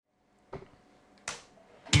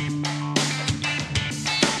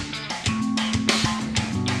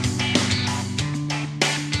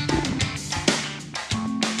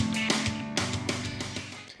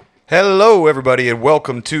Hello, everybody, and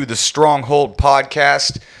welcome to the Stronghold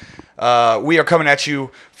Podcast. We are coming at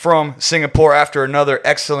you from Singapore after another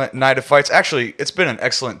excellent night of fights. Actually, it's been an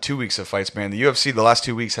excellent 2 weeks of fights, man. The UFC the last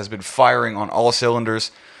 2 weeks has been firing on all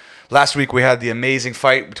cylinders. Last week, we had the amazing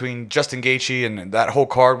fight between Justin Gaethje, and that whole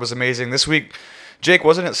card was amazing. This week, Jake,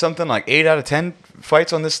 wasn't it something like 8 out of 10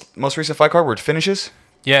 fights on this most recent fight card where it finishes?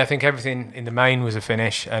 Yeah, I think everything in the main was a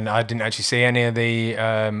finish, and I didn't actually see any of the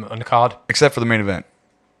undercard. Except for the main event.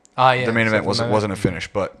 Yeah, the main event wasn't a finish,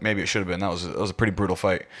 but maybe it should have been. That was a pretty brutal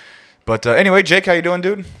fight. But anyway, Jake, how you doing,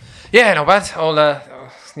 dude? Yeah, not bad.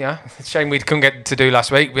 It's a shame we couldn't get to do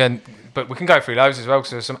last week, but we can go through those as well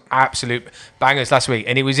because there were some absolute bangers last week.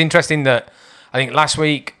 And it was interesting that I think last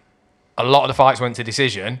week a lot of the fights went to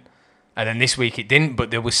decision, and then this week it didn't,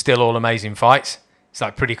 but there was still all amazing fights. It's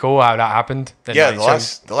like pretty cool how that happened. Yeah,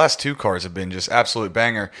 the last two cards have been just absolute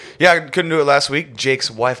banger. Yeah, I couldn't do it last week.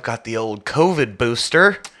 Jake's wife got the old COVID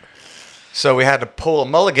booster, so we had to pull a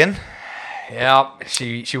mulligan. Yeah,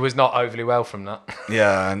 she was not overly well from that.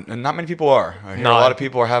 Yeah, and not many people are. I hear a lot of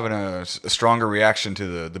people are having a stronger reaction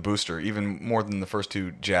to the booster, even more than the first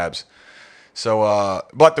two jabs. So,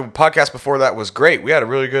 but the podcast before that was great. We had a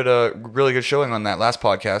really good showing on that last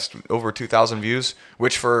podcast, over 2,000 views,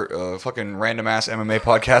 which for a fucking random ass MMA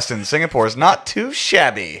podcast in Singapore is not too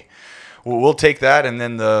shabby. We'll take that, and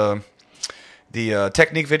then the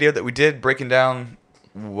technique video that we did breaking down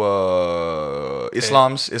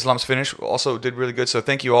Islam's finish also did really good. So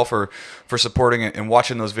thank you all for supporting it and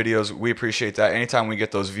watching those videos. We appreciate that. Anytime we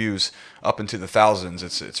get those views up into the thousands,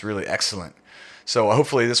 it's really excellent. So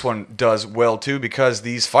hopefully this one does well too, because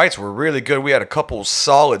these fights were really good. We had a couple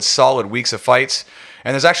solid weeks of fights,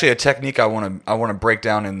 and there's actually a technique I want to break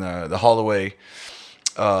down in the Holloway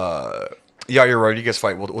Yair Rodriguez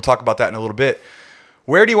fight. We'll talk about that in a little bit.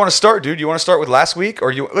 Where do you want to start, dude? You want to start with last week,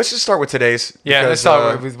 or let's just start with today's? Yeah, let's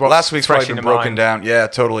start with what's last week's probably been broken down. Yeah,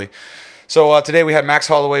 totally. So today we had Max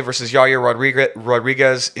Holloway versus Yair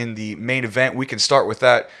Rodriguez in the main event. We can start with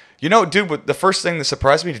that. You know, dude, the first thing that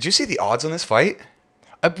surprised me, did you see the odds on this fight?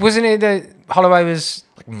 Wasn't it that Holloway was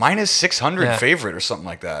like minus 600 favorite or something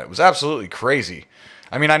like that? It was absolutely crazy.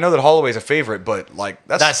 I mean, I know that Holloway's a favorite, but like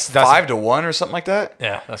that's 5-1 or something like that.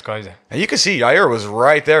 Yeah, that's crazy. And you can see Yair was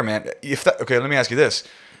right there, man. Okay, let me ask you this: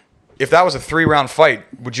 if that was a 3-round fight,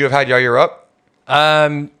 would you have had Yair up?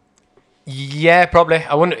 Yeah, probably.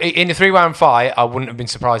 I wouldn't in a 3-round fight. I wouldn't have been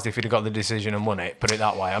surprised if he'd have got the decision and won it. Put it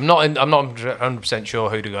that way. I'm not 100% sure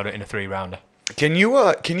who'd have got it in a 3-rounder. Can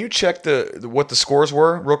you check what the scores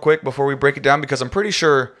were real quick before we break it down? Because I'm pretty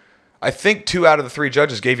sure, I think 2 out of the 3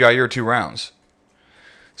 judges gave Yair 2 rounds.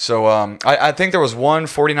 So I think there was one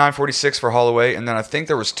 49-46 for Holloway, and then I think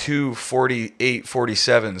there was 2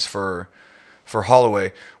 48-47s for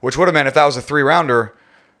Holloway, which would have meant if that was a 3-rounder,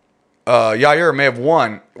 Yair may have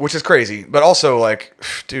won, which is crazy. But also, like,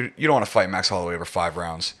 dude, you don't want to fight Max Holloway over 5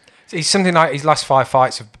 rounds. He's something like his last 5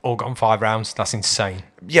 fights have all gone 5 rounds. That's insane.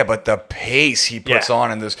 Yeah, but the pace he puts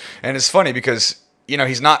on in this, and it's funny because, you know,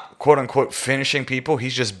 he's not quote unquote finishing people.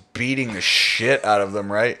 He's just beating the shit out of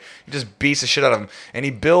them, right? He just beats the shit out of them, and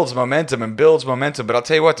he builds momentum. But I'll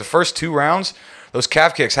tell you what, the first 2 rounds, those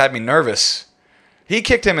calf kicks had me nervous. He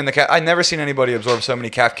kicked him in the calf. I've never seen anybody absorb so many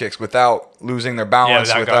calf kicks without losing their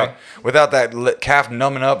balance, without that calf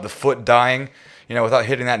numbing up, the foot dying, you know, without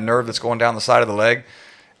hitting that nerve that's going down the side of the leg.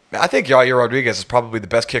 I think Yair Rodriguez is probably the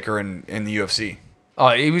best kicker in the UFC.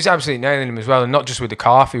 Oh, he was absolutely nailing him as well, and not just with the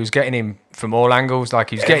calf. He was getting him from all angles.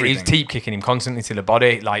 Like he's deep kicking him constantly to the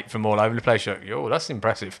body, like from all over the place. You're like, yo, that's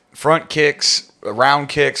impressive. Front kicks, round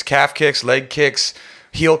kicks, calf kicks, leg kicks,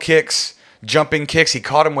 heel kicks, jumping kicks. He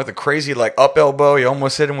caught him with a crazy like up elbow. He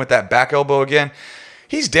almost hit him with that back elbow again.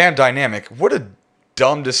 He's damn dynamic. What a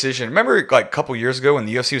dumb decision. Remember like a couple years ago when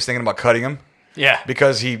the UFC was thinking about cutting him? Yeah.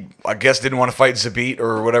 Because he, I guess, didn't want to fight Zabit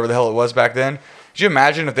or whatever the hell it was back then. Could you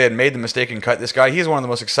imagine if they had made the mistake and cut this guy? He's one of the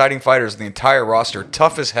most exciting fighters in the entire roster.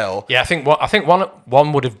 Tough as hell. Yeah, I think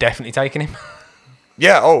one would have definitely taken him.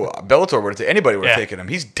 Yeah, Bellator would have anybody would have taken him.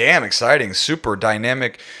 He's damn exciting, super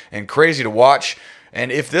dynamic, and crazy to watch. And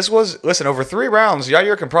if this was, listen, over 3 rounds,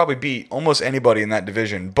 Yair can probably beat almost anybody in that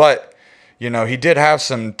division. But, you know, he did have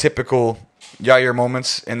some typical Yair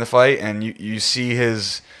moments in the fight, and you see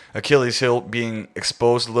his Achilles heel being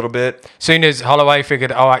exposed a little bit. Soon as Holloway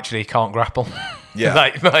figured, actually, he can't grapple. Yeah.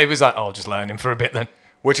 He was like, I'll just learn him for a bit then.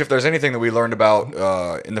 Which, if there's anything that we learned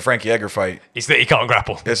about in the Frankie Edgar fight, is that he can't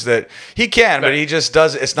grapple. It's that he can, but he just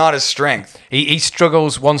does. It's not his strength. He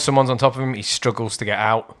struggles once someone's on top of him. He struggles to get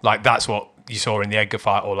out. Like that's what you saw in the Edgar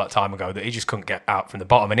fight all that time ago. That he just couldn't get out from the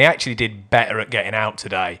bottom, and he actually did better at getting out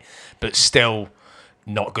today, but still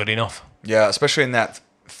not good enough. Yeah, especially in that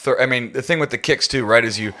I mean, the thing with the kicks too, right?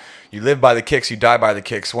 Is you live by the kicks, you die by the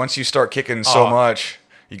kicks. Once you start kicking so much,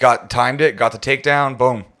 you timed it, got the takedown,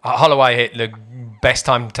 boom. Holloway hit the best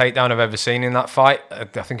time takedown I've ever seen in that fight. I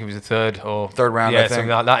think it was the third round, yeah, something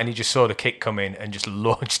like that. And he just saw the kick come in and just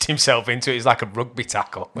launched himself into it. It's like a rugby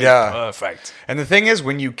tackle. It was perfect. And the thing is,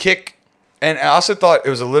 when you kick, and I also thought it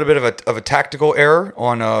was a little bit of a tactical error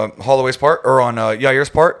on Holloway's part, or on Yair's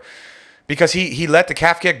part, because he let the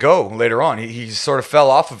calf kick go later on. He sort of fell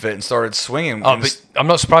off of it and started swinging. But I'm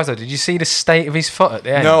not surprised though. Did you see the state of his foot at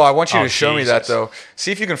the end? No, I want you to show me that though.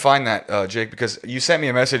 See if you can find that, Jake, because you sent me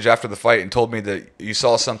a message after the fight and told me that you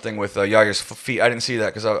saw something with Yair's feet. I didn't see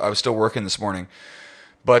that because I was still working this morning.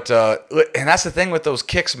 But and that's the thing with those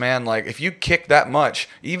kicks, man. Like if you kick that much,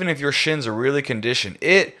 even if your shins are really conditioned,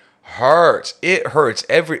 it hurts. It hurts.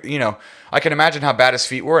 I can imagine how bad his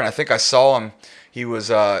feet were, and I think I saw him. He was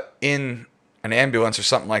in an ambulance or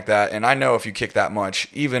something like that, and I know if you kick that much,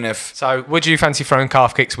 even if... So, would you fancy throwing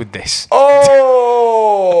calf kicks with this?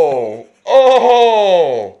 Oh!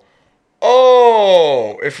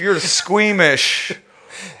 If you're squeamish...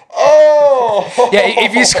 Oh! Yeah,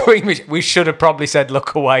 if you're squeamish, we should have probably said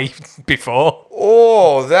look away before.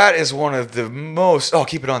 Oh, that is one of the most... Oh,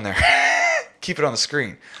 keep it on there. Keep it on the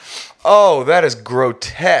screen. Oh, that is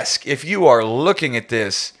grotesque. If you are looking at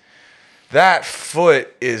this... That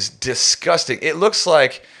foot is disgusting. It looks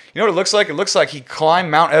like, you know what it looks like? It looks like he climbed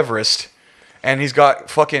Mount Everest and he's got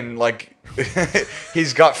fucking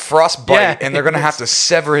he's got frostbite and they're going to have to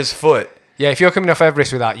sever his foot. Yeah, if you're coming off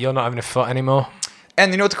Everest with that, you're not having a foot anymore.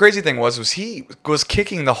 And you know what the crazy thing was he was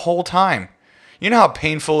kicking the whole time. You know how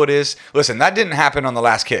painful it is? Listen, that didn't happen on the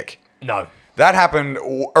last kick. No. That happened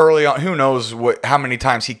early on. Who knows how many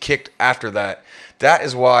times he kicked after that. That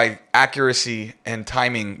is why accuracy and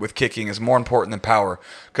timing with kicking is more important than power.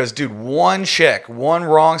 Because, dude, one check, one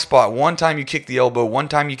wrong spot, one time you kick the elbow, one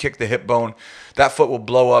time you kick the hip bone, that foot will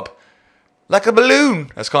blow up like a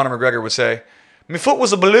balloon, as Conor McGregor would say. My foot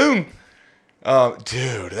was a balloon.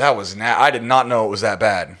 Dude, that was... I did not know it was that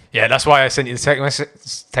bad. Yeah, that's why I sent you the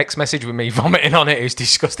text message with me vomiting on it. It was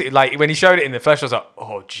disgusting. Like, when he showed it in the flesh, I was like,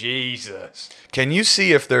 oh, Jesus. Can you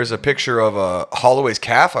see if there's a picture of Holloway's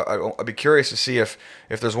calf? I'd be curious to see if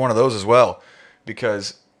there's one of those as well,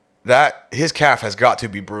 because his calf has got to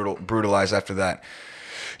be brutalized after that.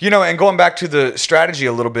 And going back to the strategy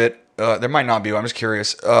a little bit, there might not be. I'm just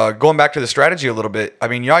curious. Going back to the strategy a little bit, I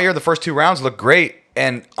mean, Yair, the first 2 rounds looked great,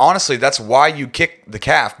 and honestly, that's why you kick the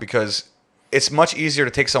calf, because it's much easier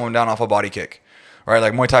to take someone down off a body kick. Right?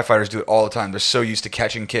 Like Muay Thai fighters do it all the time. They're so used to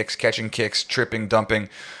catching kicks, tripping, dumping.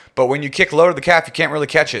 But when you kick low to the calf, you can't really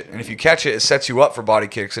catch it. And if you catch it, it sets you up for body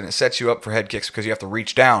kicks and it sets you up for head kicks because you have to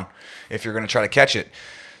reach down if you're going to try to catch it.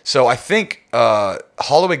 So I think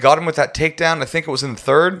Holloway got him with that takedown. I think it was in the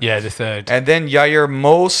third. Yeah, the third. And then Yair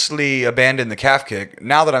mostly abandoned the calf kick.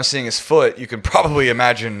 Now that I'm seeing his foot, you can probably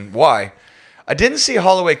imagine why. I didn't see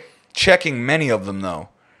Holloway checking many of them, though.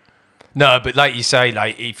 No, but like you say,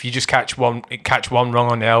 like if you just catch one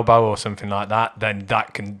wrong on the elbow or something like that, then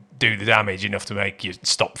that can do the damage enough to make you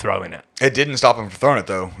stop throwing it. It didn't stop him from throwing it,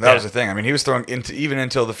 though. That was the thing. I mean, he was throwing even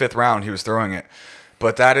until the 5th round, he was throwing it.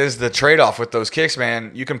 But that is the trade-off with those kicks,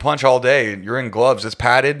 man. You can punch all day. You're in gloves. It's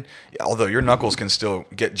padded, although your knuckles can still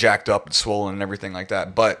get jacked up and swollen and everything like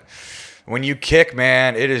that. But when you kick,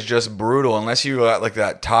 man, it is just brutal. Unless you like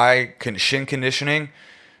that Thai shin conditioning.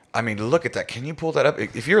 I mean, look at that. Can you pull that up?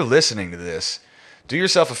 If you're listening to this, do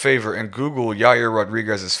yourself a favor and Google Yair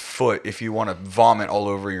Rodriguez's foot if you want to vomit all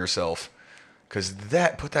over yourself. Because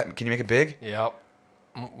can you make it big? Yep.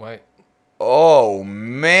 Wait. Oh,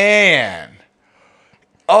 man.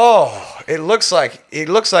 Oh, it looks like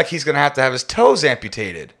he's going to have his toes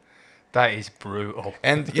amputated. That is brutal.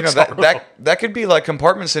 And, that could be like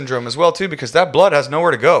compartment syndrome as well, too, because that blood has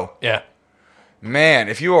nowhere to go. Yeah. Man,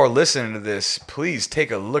 if you are listening to this, please take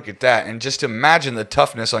a look at that and just imagine the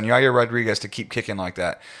toughness on Yair Rodriguez to keep kicking like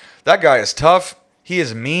that. That guy is tough, he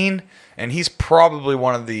is mean, and he's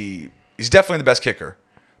probably he's definitely the best kicker,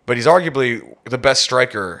 but he's arguably the best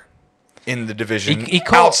striker in the division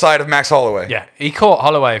outside of Max Holloway. Yeah, he caught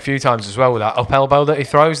Holloway a few times as well with that up elbow that he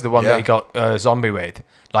throws, the one that he got Zombie with.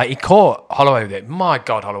 Like, he caught Holloway with it. My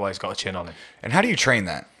God, Holloway's got a chin on him. And how do you train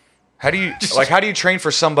that? How do you train for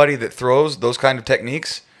somebody that throws those kind of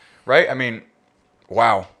techniques, right? I mean,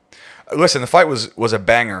 wow. Listen, the fight was a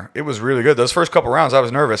banger. It was really good. Those first couple rounds, I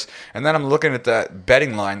was nervous. And then I'm looking at that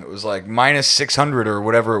betting line that was like minus 600 or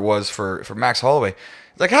whatever it was for Max Holloway.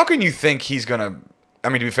 Like, how can you think he's going to... I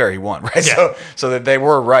mean, to be fair, he won, right? Yeah. So that they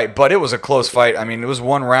were right. But it was a close fight. I mean, it was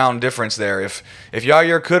 1 round difference there. If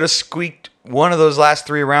Yair could have squeaked one of those last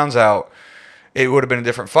 3 rounds out, it would have been a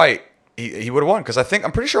different fight. he would have won because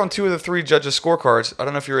I'm pretty sure on 2 of the 3 judges' scorecards. I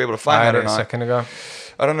don't know if you were able to find that or not. A second ago.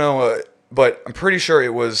 I don't know, but I'm pretty sure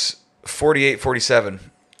it was 48-47.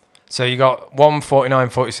 So you got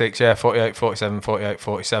 149-46, yeah, 48-47,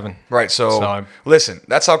 48-47. Right. So listen,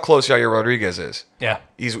 that's how close Yair Rodriguez is. Yeah.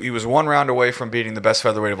 He was 1 round away from beating the best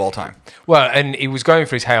featherweight of all time. Well, and he was going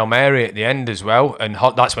for his Hail Mary at the end as well, and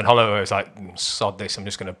that's when Holloway was like, sod this, I'm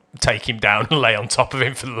just going to take him down and lay on top of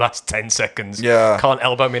him for the last 10 seconds. Yeah. Can't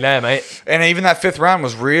elbow me there, mate. And even that 5th round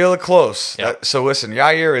was really close. Yeah. So listen,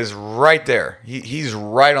 Yair is right there. He's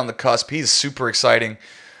right on the cusp. He's super exciting.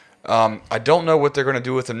 I don't know what they're going to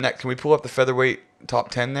do with him next. Can we pull up the featherweight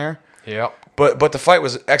top 10 there? Yeah. But the fight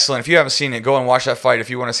was excellent. If you haven't seen it, go and watch that fight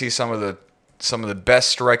if you want to see some of the best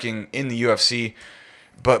striking in the UFC.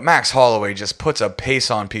 But Max Holloway just puts a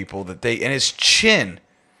pace on people and his chin.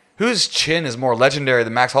 Whose chin is more legendary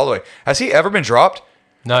than Max Holloway? Has he ever been dropped?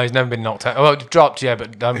 No, he's never been knocked out. Well, dropped, yeah, but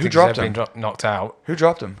I don't think he's ever been knocked out. Who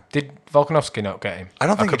dropped him? Did Volkanovski not get him? I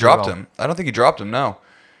don't think he dropped him. I don't think he dropped him, no.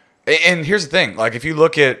 And here's the thing, like if you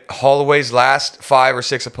look at Holloway's last 5 or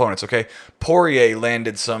 6 opponents, okay, Poirier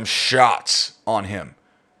landed some shots on him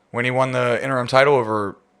when he won the interim title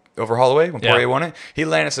over Holloway. When Poirier won it, he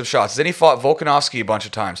landed some shots. Then he fought Volkanovski a bunch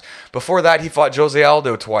of times. Before that, he fought Jose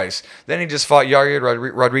Aldo twice. Then he just fought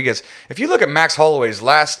Yair Rodriguez. If you look at Max Holloway's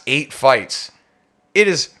last 8 fights, it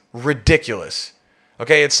is ridiculous.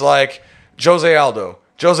 Okay, it's like Jose Aldo,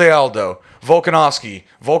 Volkanovski,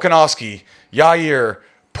 Yair,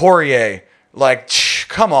 Poirier, like,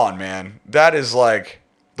 come on, man. That is like,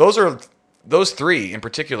 those 3 in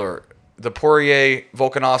particular, the Poirier,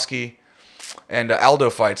 Volkanovski, and Aldo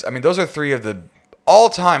fights. I mean, those are 3 of the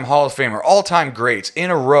all-time Hall of Famer, all-time greats in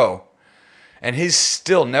a row. And he's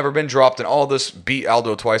still never been dropped. And all this beat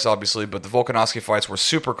Aldo twice, obviously, but the Volkanovski fights were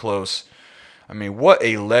super close. I mean, what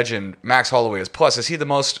a legend Max Holloway is. Plus, is he the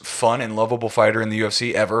most fun and lovable fighter in the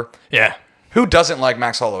UFC ever? Yeah. Who doesn't like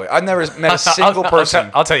Max Holloway? I've never met a single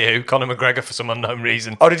person. I'll tell you who, Conor McGregor, for some unknown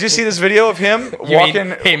reason. Oh, did you see this video of him walking?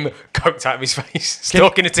 Him coked out of his face,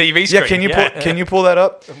 stalking a TV screen. Yeah, can you pull that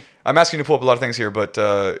up? I'm asking you to pull up a lot of things here, but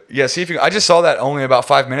see if you. I just saw that only about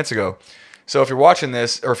 5 minutes ago. So if you're watching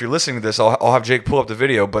this or if you're listening to this, I'll have Jake pull up the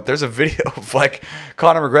video. But there's a video of like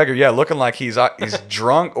Conor McGregor, looking like he's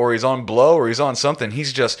drunk or he's on blow or he's on something.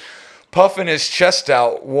 He's just puffing his chest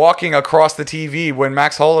out, walking across the TV when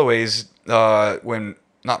Max Holloway's.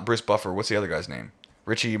 Not Bruce Buffer, what's the other guy's name?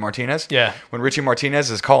 Richie Martinez? Yeah. When Richie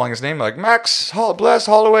Martinez is calling his name, like, bless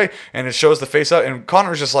Holloway, and it shows the face up, and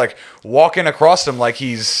Conor's just, like, walking across him like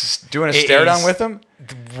he's doing a stare down with him.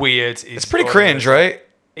 Weird. It's pretty cringe, right?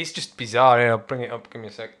 It's just bizarre. I'll bring it up. Give me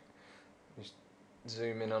a sec. Just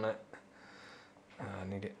zoom in on it. I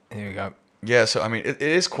need it. Here we go. Yeah, so, I mean, it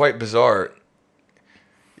is quite bizarre.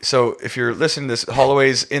 So, if you're listening to this,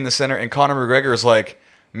 Holloway's in the center, and Conor McGregor is, like,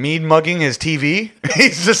 mean mugging his TV.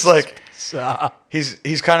 He's just like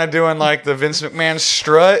he's kind of doing like the Vince McMahon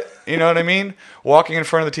strut, you know what I mean? Walking in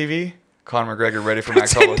front of the TV. Conor McGregor ready for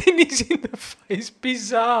Max Holloway. He's in the face. It's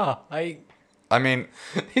bizarre. I mean,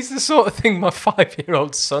 it's the sort of thing my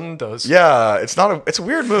 5-year-old son does. Yeah, it's a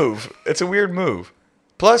weird move. It's a weird move.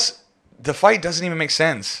 Plus, the fight doesn't even make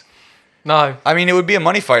sense. No. I mean, it would be a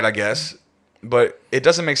money fight, I guess, but it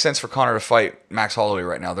doesn't make sense for Conor to fight Max Holloway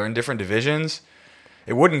right now. They're in different divisions.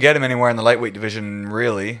 It wouldn't get him anywhere in the lightweight division,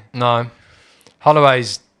 really. No,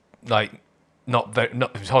 Holloway's like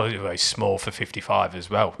Holloway's small for 55 as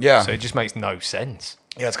well. Yeah, so it just makes no sense.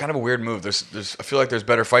 Yeah, it's kind of a weird move. I feel like there's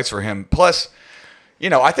better fights for him. Plus,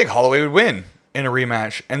 I think Holloway would win in a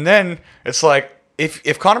rematch. And then it's like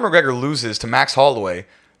if Conor McGregor loses to Max Holloway,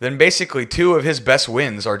 then basically 2 of his best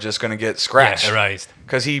wins are just going to get scratched. Yeah, erased.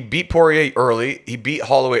 Because he beat Poirier early, he beat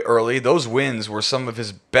Holloway early. Those wins were some of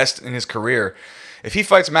his best in his career. If he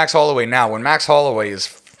fights Max Holloway now, when Max Holloway is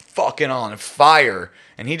fucking on fire,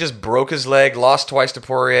 and he just broke his leg, lost twice to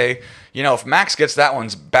Poirier, if Max gets that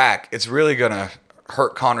one's back, it's really going to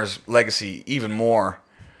hurt Conor's legacy even more.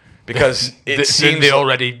 Because it seems the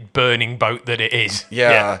already burning boat that it is.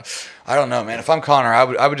 Yeah. I don't know, man. If I'm Conor,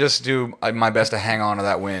 I would just do my best to hang on to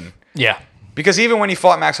that win. Yeah. Because even when he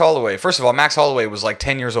fought Max Holloway, first of all, Max Holloway was like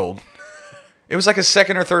 10 years old. It was like his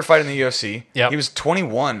 2nd or 3rd fight in the UFC. Yep. He was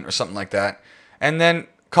 21 or something like that. And then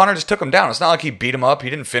Conor just took him down. It's not like he beat him up. He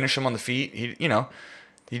didn't finish him on the feet. He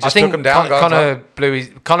just took him down.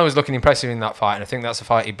 Conor was looking impressive in that fight, and I think that's the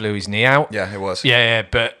fight he blew his knee out. Yeah, it was. Yeah,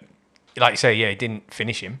 but like you say, he didn't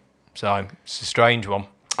finish him. So it's a strange one.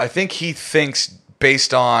 I think he thinks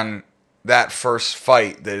based on that first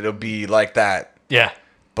fight that it'll be like that. Yeah.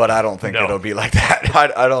 But I don't think it'll be like that.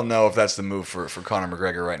 I don't know if that's the move for Conor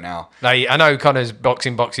McGregor right now. I know Conor's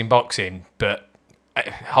boxing, but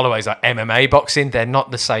Holloway's like MMA boxing. They're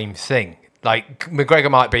not the same thing. Like McGregor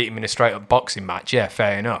might beat him in a straight up boxing match. Yeah,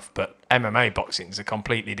 fair enough. But MMA boxing is a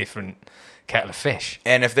completely different kettle of fish.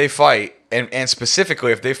 And if they fight, and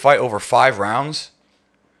specifically if they fight over 5 rounds,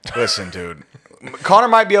 listen, dude, Conor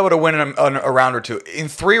might be able to win a round or two. In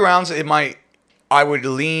 3 rounds, I would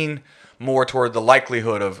lean more toward the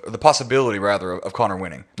likelihood of the possibility, rather, of Conor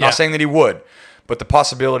winning. Not saying that he would, but the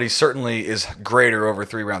possibility certainly is greater over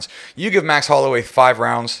 3 rounds. You give Max Holloway 5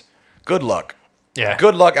 rounds, good luck. Yeah.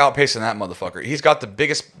 Good luck outpacing that motherfucker. He's got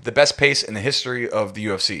the best pace in the history of the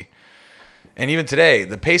UFC. And even today,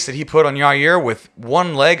 the pace that he put on Yair with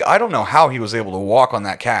one leg, I don't know how he was able to walk on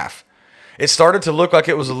that calf. It started to look like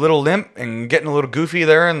it was a little limp and getting a little goofy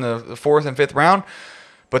there in the 4th and 5th round.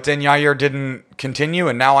 But then Yair didn't continue,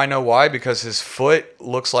 and now I know why, because his foot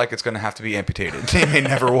looks like it's going to have to be amputated. He may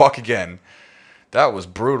never walk again. That was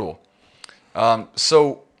brutal.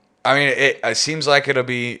 So, I mean, it seems like it'll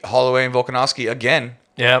be Holloway and Volkanovski again.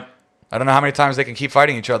 Yeah. I don't know how many times they can keep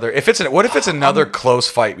fighting each other. What if it's another close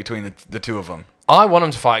fight between the two of them? I want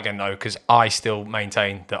them to fight again, though, because I still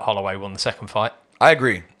maintain that Holloway won the second fight. I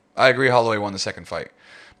agree. Holloway won the second fight.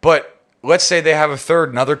 But let's say they have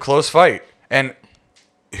another close fight, and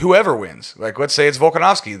whoever wins, like let's say it's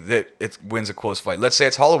Volkanovski that it wins a close fight. Let's say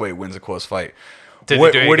it's Holloway wins a close fight. How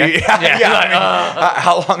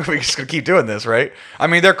long are we just gonna keep doing this, right? I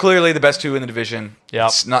mean, they're clearly the best two in the division. Yeah,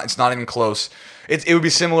 it's not even close. It would be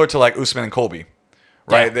similar to like Usman and Colby,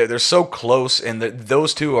 right? Yeah. They're so close, and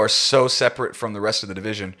those two are so separate from the rest of the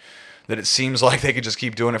division that it seems like they could just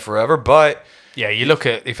keep doing it forever. But yeah, you look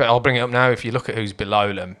at I'll bring it up now. If you look at who's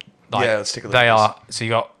below them, like, yeah, let's take a look. They are so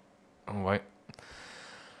you got. Oh wait,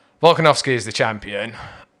 Volkanovski is the champion,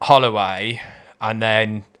 Holloway, and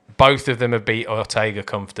then both of them have beat Ortega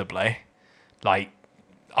comfortably. Like,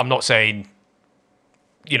 I'm not saying,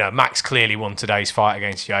 Max clearly won today's fight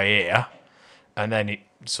against Yair, and then it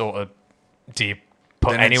sort of, do you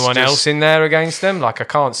put anyone else in there against them? Like, I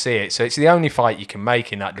can't see it. So it's the only fight you can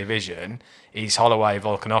make in that division is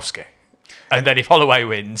Holloway-Volkanovski. And then if Holloway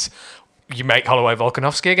wins, you make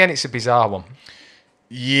Holloway-Volkanovski again. It's a bizarre one.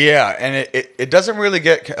 Yeah, and it doesn't really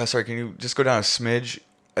get... sorry, can you just go down a smidge?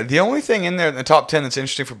 The only thing in there in the top 10 that's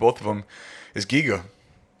interesting for both of them is Giga.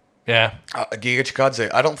 Yeah. Giga Chikadze.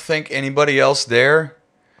 I don't think anybody else there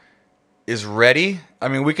is ready. I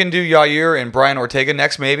mean, we can do Yair and Brian Ortega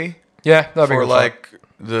next, maybe. Yeah, that'd be for like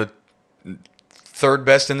the third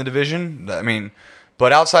best in the division. I mean,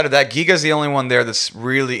 but outside of that, Giga's the only one there that's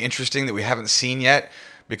really interesting that we haven't seen yet,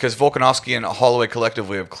 because Volkanovski and Holloway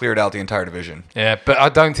collectively have cleared out the entire division. Yeah, but I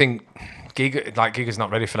don't think Giga's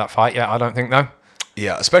not ready for that fight yet. I don't think, though.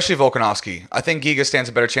 Yeah, especially Volkanovski. I think Giga stands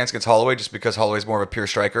a better chance against Holloway just because Holloway's more of a pure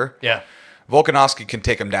striker. Yeah. Volkanovski can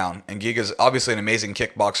take him down, and Giga's obviously an amazing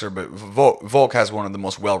kickboxer, but Volk has one of the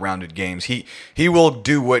most well-rounded games. He will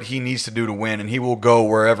do what he needs to do to win, and he will go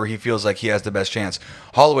wherever he feels like he has the best chance.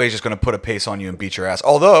 Holloway is just going to put a pace on you and beat your ass.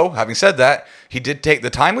 Although, having said that, he did take the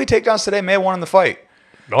timely takedowns today, may have won in the fight.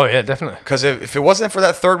 Oh, yeah, definitely. Because if it wasn't for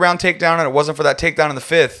that third round takedown and it wasn't for that takedown in the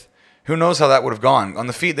 5th, who knows how that would have gone. On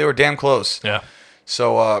the feet, they were damn close. Yeah.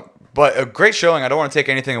 So, but a great showing. I don't want to take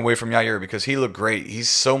anything away from Yair because he looked great. He's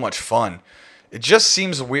so much fun. It just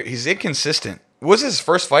seems weird. He's inconsistent. Was his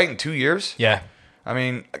first fight in 2 years? Yeah. I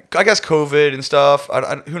mean, I guess COVID and stuff.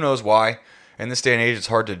 Who knows why? In this day and age, it's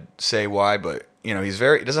hard to say why. But he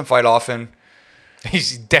doesn't fight often.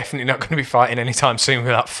 He's definitely not going to be fighting anytime soon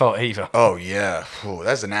with that foot either. Oh yeah,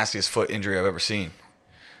 that's the nastiest foot injury I've ever seen.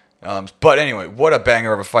 But anyway, what a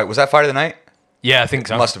banger of a fight. Was that fight of the night? Yeah, I think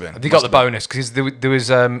so. Must have been. They got the bonus because there was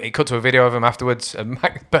it cut to a video of him afterwards.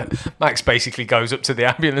 Max basically goes up to the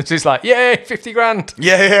ambulance. He's like, "Yay, 50 grand!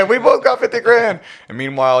 Yeah, we both got 50 grand." And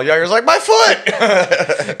meanwhile, Yair's like, "My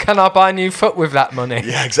foot! Can I buy a new foot with that money?"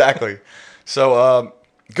 Yeah, exactly. So,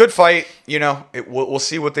 good fight. We'll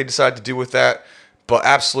see what they decide to do with that. But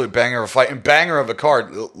absolute banger of a fight and banger of a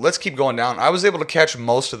card. Let's keep going down. I was able to catch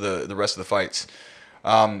most of the rest of the fights.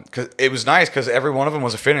 Cause it was nice because every one of them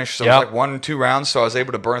was a finish. So it was like 1-2 rounds. So I was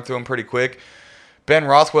able to burn through them pretty quick. Ben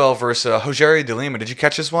Rothwell versus Rogerio de Lima. Did you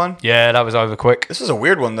catch this one? Yeah, that was over quick. This was a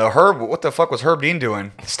weird one though. What the fuck was Herb Dean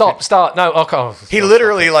doing? Start. No, okay. He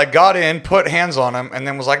literally got in, put hands on him, and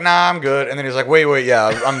then was like, "Nah, I'm good." And then he was like, "Wait,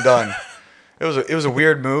 yeah, I'm done." It was a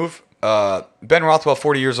weird move. Ben Rothwell,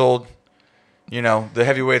 40 years old. The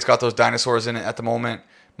heavyweight's got those dinosaurs in it at the moment.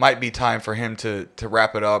 Might be time for him to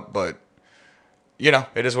wrap it up, but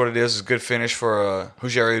it is what it is. It's a good finish for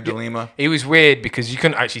Rogerio de Lima. It was weird because you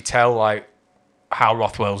couldn't actually tell how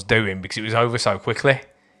Rothwell's doing because it was over so quickly.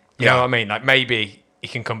 You know what I mean? Like maybe he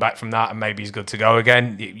can come back from that and maybe he's good to go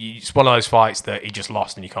again. It's one of those fights that he just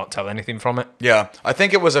lost and you can't tell anything from it. Yeah, I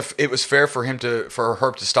think it was fair for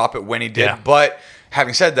Herb to stop it when he did. Yeah. But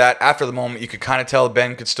having said that, after the moment, you could kind of tell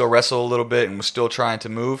Ben could still wrestle a little bit and was still trying to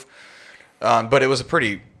move. But it was a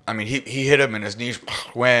pretty. I mean, he hit him and his knees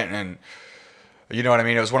went, and you know what I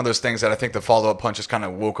mean. It was one of those things that I think the follow up punches kind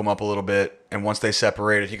of woke him up a little bit. And once they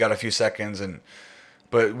separated, he got a few seconds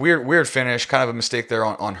But weird finish, kind of a mistake there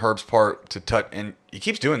on Herb's part to touch, and he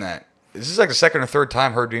keeps doing that. This is like the second or third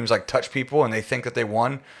time Herb Dean's like touch people and they think that they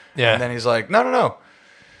won, and then he's like, no.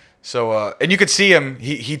 So and you could see him.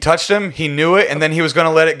 He touched him. He knew it, and then he was going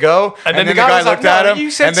to let it go. And then the guy looked at him,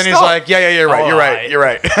 and then he's like, yeah, you're right, you're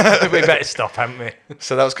right. We better stop, haven't we?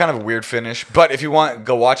 So that was kind of a weird finish. But if you want,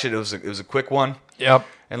 go watch it. It was a quick one. Yep.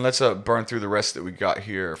 And let's burn through the rest that we got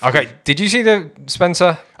here. Okay, did you see the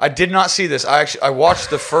Spencer? I did not see this. I watched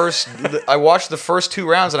the first 2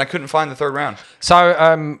 rounds and I couldn't find the third round.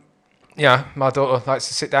 So yeah, my daughter likes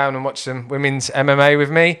to sit down and watch some women's MMA with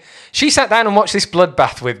me. She sat down and watched this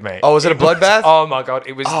bloodbath with me. Oh, was it a bloodbath? Oh my god,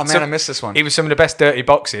 it was. Oh man, I missed this one. It was some of the best dirty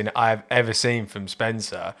boxing I've ever seen from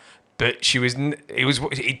Spencer. But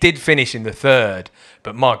it did finish in the third,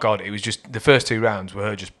 but my God, it was just the first 2 rounds were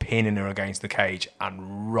her just pinning her against the cage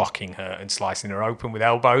and rocking her and slicing her open with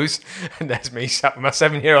elbows. And there's me sat with my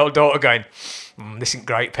 7-year-old daughter going, this isn't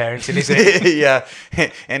great parenting, is it? Yeah.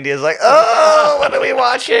 India's like, oh, what are we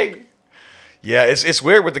watching? Yeah, it's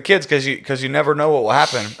weird with the kids because you never know what will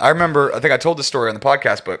happen. I think I told this story on the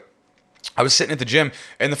podcast, but I was sitting at the gym,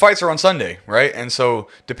 and the fights are on Sunday, right? And so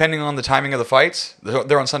depending on the timing of the fights,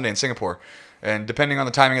 they're on Sunday in Singapore. And depending on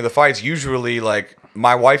the timing of the fights, usually, like,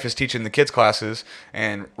 my wife is teaching the kids classes,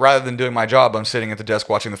 and rather than doing my job, I'm sitting at the desk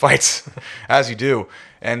watching the fights, as you do.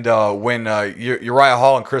 And when Uriah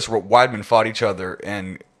Hall and Chris Weidman fought each other,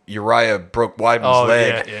 and Uriah broke Weidman's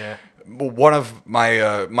leg. Yeah. One of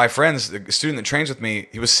my friends, the student that trains with me,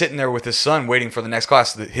 he was sitting there with his son waiting for the next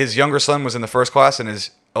class. His younger son was in the first class, and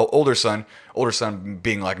his older son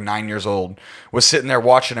being like 9 years old, was sitting there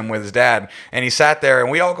watching him with his dad. And he sat there, and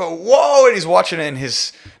we all go, whoa! And he's watching it, and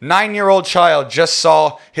his 9-year-old child just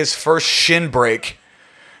saw his first shin break.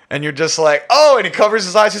 And you're just like, oh! And he covers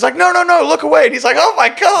his eyes. He's like, no, look away. And he's like, oh my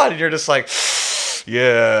God! And you're just like,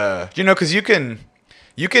 yeah. You know, because you can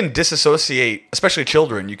disassociate, especially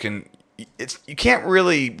children. You can't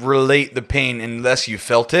really relate the pain unless you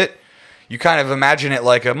felt it. You kind of imagine it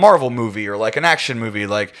like a Marvel movie or like an action movie.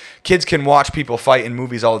 Like, kids can watch people fight in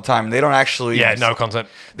movies all the time, and they don't actually... Yeah, no concept.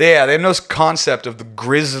 They have no concept of the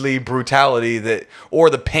grisly brutality or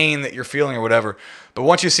the pain that you're feeling or whatever. But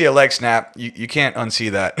once you see a leg snap, you can't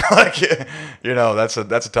unsee that. Like, you know, that's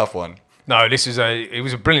a tough one. No, it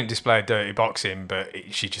was a brilliant display of dirty boxing, but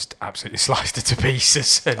she just absolutely sliced it to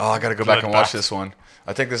pieces. Oh, I got to go back and watch this one.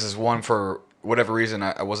 I think this is one for whatever reason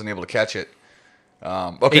I wasn't able to catch it.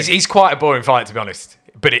 Okay. He's quite a boring fight, to be honest,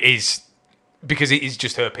 but it is because it is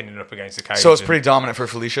just her pinning up against the cage. So it's pretty dominant for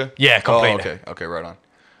Felicia? Yeah, completely. Oh, okay, right on.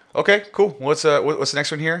 Okay, cool. What's the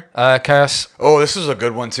next one here? Chaos. Oh, this was a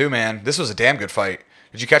good one too, man. This was a damn good fight.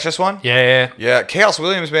 Did you catch this one? Yeah. Chaos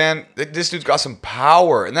Williams, man. This dude's got some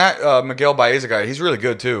power, and that Miguel Baeza guy, he's really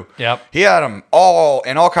good too. Yep. He had him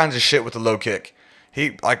all kinds of shit with the low kick.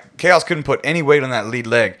 Chaos couldn't put any weight on that lead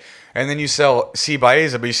leg. And then you see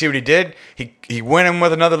Baeza, but you see what he did? He went in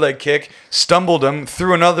with another leg kick, stumbled him,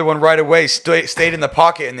 threw another one right away, stayed in the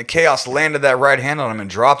pocket, and the Chaos landed that right hand on him and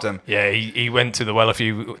dropped him. Yeah, he went to the well a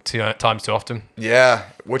few times too often. Yeah,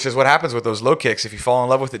 which is what happens with those low kicks if you fall in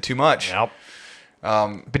love with it too much. Yep.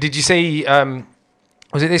 But did you see...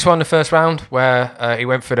 was it this one, the first round, where he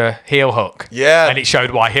went for the heel hook? Yeah. And it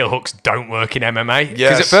showed why heel hooks don't work in MMA.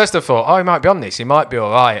 Yes. Because at first I thought, he might be on this. He might be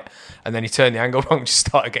all right. And then he turned the angle wrong and just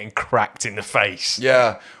started getting cracked in the face.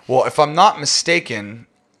 Yeah. Well, if I'm not mistaken,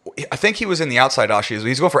 I think he was in the outside ashi.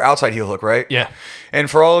 He's going for outside heel hook, right? Yeah. And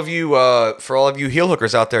for all of you heel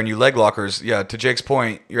hookers out there and you leg lockers, yeah, to Jake's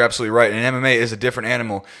point, you're absolutely right. And MMA is a different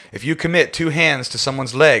animal. If you commit 2 hands to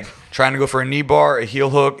someone's leg, trying to go for a knee bar, a heel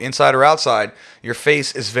hook, inside or outside, your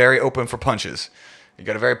face is very open for punches. You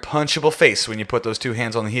got a very punchable face when you put those 2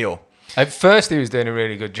 hands on the heel. At first he was doing a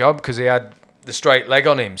really good job because he had the straight leg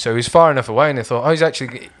on him, so he was far enough away, and I thought, he's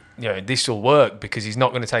actually, this will work because he's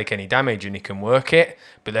not going to take any damage and he can work it.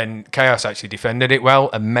 But then Chaos actually defended it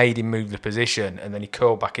well and made him move the position, and then he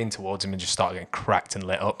curled back in towards him and just started getting cracked and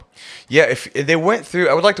lit up. Yeah, if they went through,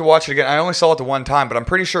 I would like to watch it again. I only saw it the one time, but I'm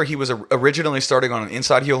pretty sure he was originally starting on an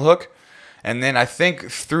inside heel hook, and then I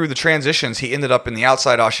think through the transitions he ended up in the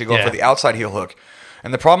outside ashi going for the outside heel hook.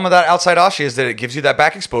 And the problem with that outside ashi is that it gives you that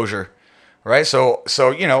back exposure, right? So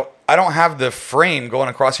I don't have the frame going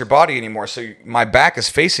across your body anymore, so my back is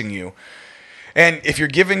facing you. And if you're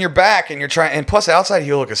giving your back and you're trying, and plus outside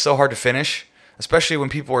heel hook is so hard to finish, especially when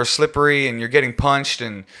people are slippery and you're getting punched.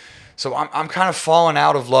 And so I'm kind of falling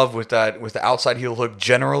out of love with the outside heel hook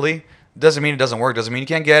generally. Doesn't mean it doesn't work. Doesn't mean you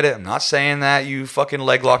can't get it. I'm not saying that, you fucking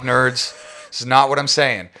leg lock nerds. This is not what I'm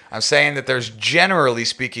saying. I'm saying that there's, generally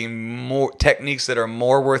speaking, more techniques that are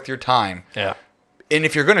more worth your time. Yeah. And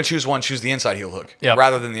if you're going to choose one, choose the inside heel hook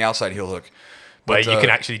rather than the outside heel hook. But you can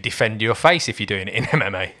actually defend your face if you're doing it in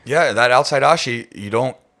MMA. Yeah, that outside ashi, you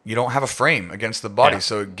don't have a frame against the body,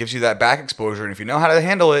 so it gives you that back exposure. And if you know how to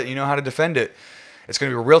handle it, you know how to defend it, it's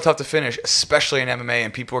going to be real tough to finish, especially in MMA,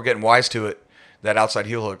 and people are getting wise to it, that outside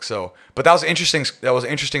heel hook. So, but that was an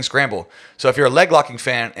interesting scramble. So if you're a leg locking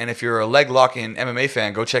fan, and if you're a leg locking MMA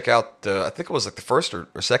fan, go check out I think it was like the first or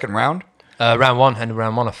second round. Round one,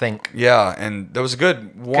 I think. Yeah, and there was a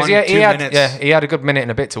good 1-2 minutes. Yeah, he had a good minute and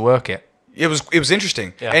a bit to work it. It was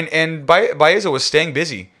interesting, yeah. and Baeza was staying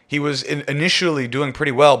busy. He was initially doing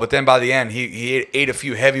pretty well, but then by the end, he ate a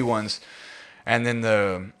few heavy ones, and then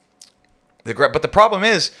but the problem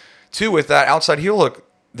is too with that outside heel hook,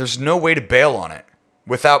 there's no way to bail on it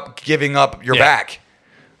without giving up your back,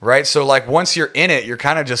 right? So like once you're in it, you're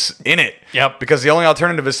kind of just in it, because the only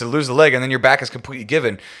alternative is to lose the leg, and then your back is completely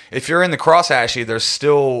given. If you're in the cross ashi, there's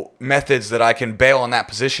still methods that I can bail on that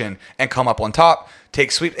position and come up on top.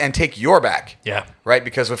 Take sweep and take your back. Yeah. Right?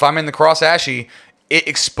 Because if I'm in the cross ashi, it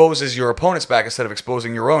exposes your opponent's back instead of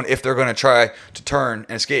exposing your own if they're going to try to turn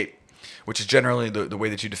and escape, which is generally the way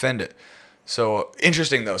that you defend it. So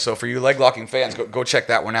interesting, though. So for you leg locking fans, go check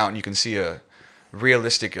that one out, and you can see a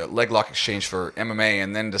realistic leg lock exchange for MMA,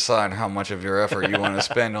 and then decide how much of your effort you want to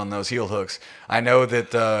spend on those heel hooks. I know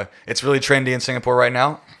that it's really trendy in Singapore right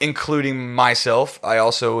now, including myself. I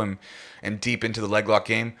also am deep into the leg lock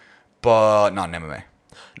game. But not in MMA.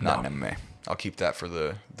 Not in MMA. I'll keep that for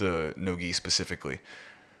the no-gi specifically.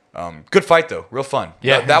 Good fight, though. Real fun.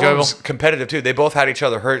 Yeah, that one was competitive, too. They both had each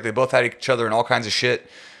other hurt. They both had each other in all kinds of shit.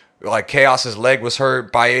 Like, Chaos's leg was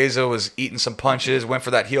hurt. Baeza was eating some punches, went for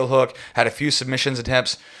that heel hook, had a few submissions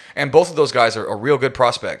attempts. And both of those guys are real good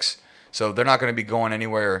prospects. So they're not going to be going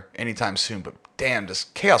anywhere anytime soon. But damn, does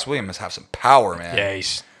Chaos Williams have some power, man.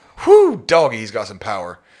 Yeah, doggy, he's got some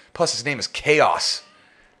power. Plus, his name is Chaos.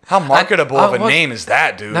 How marketable of a name is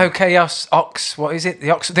that, dude? No, Chaos Ox. What is it? The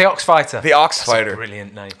Ox Fighter. The Ox Fighter. A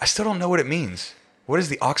brilliant name. I still don't know what it means. What does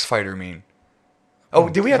the Ox Fighter mean? Oh,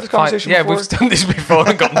 did we have this conversation before? Yeah, we've done this before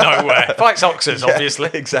and got nowhere. Fights oxes, obviously.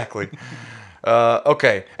 Exactly.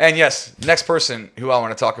 Okay. And yes, next person who I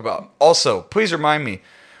want to talk about. Also, please remind me,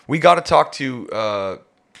 we got to talk to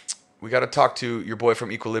your boy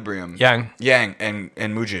from Equilibrium, Yang and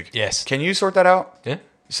Mujik. Yes. Can you sort that out? Yeah.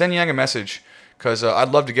 Send Yang a message. Because I'd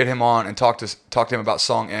love to get him on and talk to him about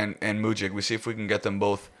Song and Mujik. We see if we can get them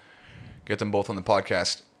both on the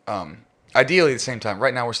podcast. Ideally at the same time.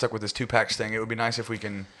 Right now we're stuck with this 2-pack thing. It would be nice if we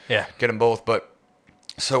can get them both. But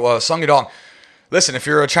so Song Yadong, listen, if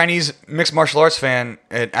you're a Chinese mixed martial arts fan,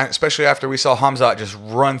 and especially after we saw Hamzat just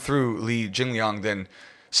run through Li Jingliang, then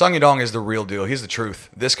Song Yadong is the real deal. He's the truth.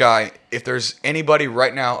 This guy, if there's anybody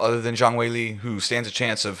right now other than Zhang Weili who stands a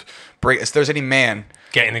chance of if there's any man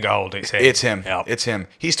getting the gold, it's him. It's him. Yep. It's him.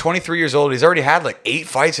 He's 23 years old. He's already had like 8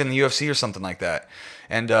 fights in the UFC or something like that.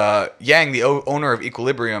 And Yang, the owner of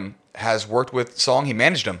Equilibrium, has worked with Song. He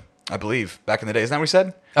managed him, I believe, back in the day. Isn't that what he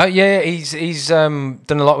said? Yeah, he's done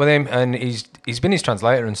a lot with him, and he's been his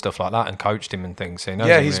translator and stuff like that, and coached him and things. So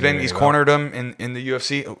he's cornered him in the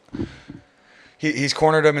UFC. He's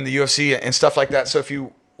cornered him in the UFC and stuff like that. So if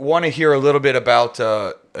you want to hear a little bit about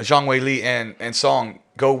Zhang Weili and Song,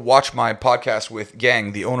 go watch my podcast with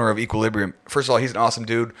Yang, the owner of Equilibrium. First of all, he's an awesome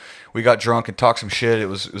dude. We got drunk and talked some shit. It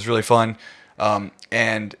was really fun.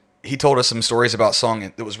 And he told us some stories about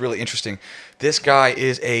Song that was really interesting. This guy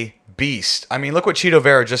is a beast. I mean, look what Chito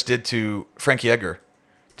Vera just did to Frankie Edgar.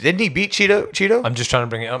 Didn't he beat Chito? I'm just trying to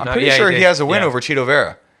bring it up now. I'm pretty sure he has a win over Chito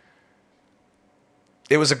Vera.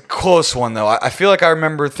 It was a close one, though. I feel like I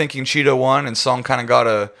remember thinking Chito won, and Song kind of got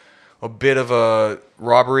a bit of a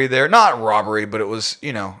robbery there. Not robbery, but it was,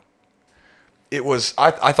 it was.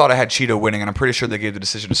 I thought I had Chito winning, and I'm pretty sure they gave the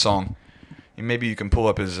decision to Song. And maybe you can pull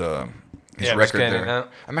up his record there.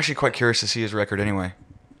 I'm actually quite curious to see his record anyway.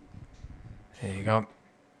 Here you go.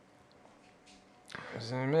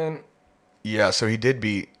 Zoom in. Yeah, so he did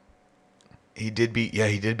beat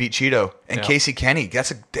Chito and Casey Kenny.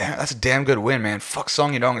 That's a damn good win, man. Fuck,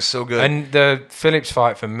 Song Yadong is so good. And the Phillips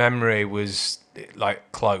fight from memory was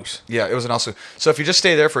like close. Yeah, it was an awesome. So if you just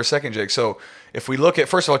stay there for a second, Jake. So if we look at,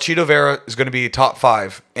 first of all, Chito Vera is going to be top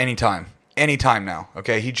 5 anytime now.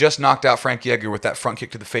 Okay, he just knocked out Frankie Edgar with that front kick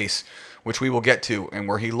to the face, which we will get to, and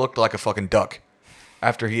where he looked like a fucking duck.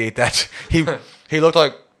 after he ate that. He looked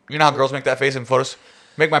like, you know how girls make that face in photos?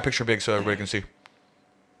 Make my picture big so everybody can see.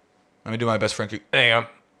 Let me do my best Frankie. There you go.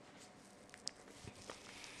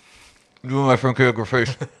 Do my Frankie Edgar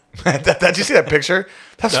face. Did you see that picture?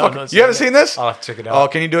 That's No, fucking. not You haven't seen seen this? I'll have to check it Oh,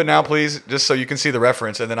 out. can you do it now, please? Just so you can see the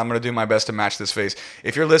reference, and then I'm going to do my best to match this face.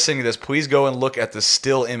 If you're listening to this, please go and look at the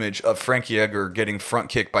still image of Frankie Edgar getting front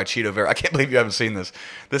kicked by Cheeto Vera. I can't believe you haven't seen this.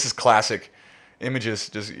 This is classic. Images,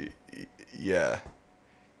 just, yeah.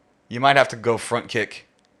 You might have to go front kick.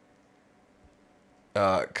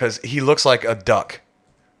 Because he looks like a duck.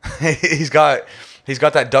 He's got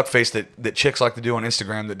that duck face that chicks like to do on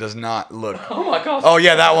Instagram that does not look. Oh my god. Oh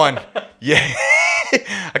yeah, that one. Yeah.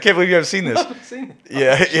 I can't believe you haven't seen this. I haven't seen it.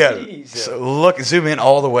 Yeah, yeah. Jeez. So look, zoom in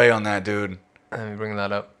all the way on that dude. Let me bring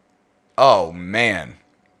that up. Oh man.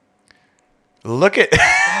 Look at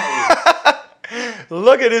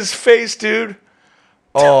look at his face, dude.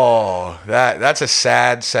 Oh, that's a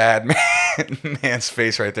sad man's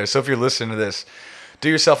face right there. So if you're listening to this, do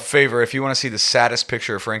yourself a favor. If you want to see the saddest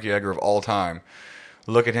picture of Frankie Edgar of all time,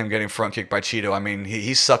 look at him getting front kicked by Cheeto. I mean,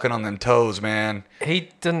 he's sucking on them toes, man. He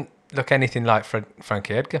doesn't look anything like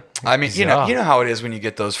Frankie Edgar. I mean, Bizarre. you know how it is when you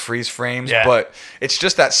get those freeze frames, Yeah. but it's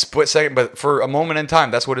just that split second. But for a moment in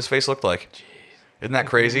time, that's what his face looked like. Isn't that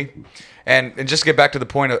crazy? And just to get back to the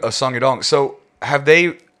point of Song Yadong. So have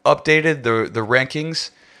they updated the rankings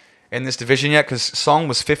in this division yet? Because Song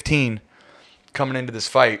was 15 coming into this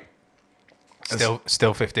fight.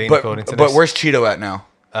 Still 15 But according to this. where's Cheeto at now?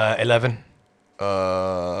 11.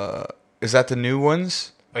 Is that the new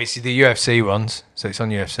ones? Oh, you see the UFC ones, so it's on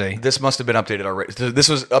UFC. This must have been updated already. This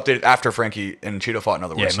was updated after Frankie and Cheeto fought, in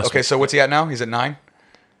other Yeah, words. it must Okay, be. so what's he at now? He's at 9?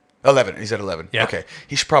 11. He's at 11. Yeah. Okay.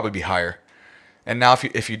 He should probably be higher. And now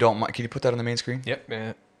if you don't mind, can you put that on the main screen? Yep.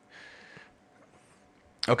 Yeah.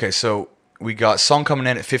 Okay, so we got Song coming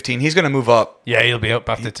in at 15. He's going to move up. Yeah, he'll be up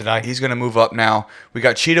after today. He's going to move up now. We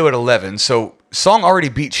got Cheeto at 11. So Song already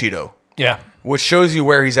beat Cheeto, Yeah. which shows you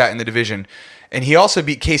where he's at in the division. And he also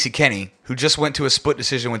beat Casey Kenny, who just went to a split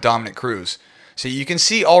decision with Dominic Cruz. So you can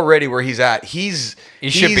see already where he's at. He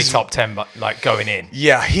should be top 10, but like going in.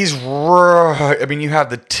 Yeah, he's right. I mean, you have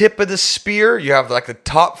the tip of the spear. You have like the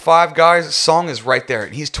top 5 guys. Song is right there.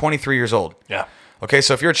 And he's 23 years old. Yeah. Okay,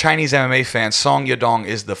 so if you're a Chinese MMA fan, Song Yadong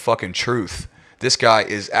is the fucking truth. This guy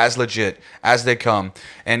is as legit as they come.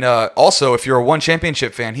 And also, if you're a ONE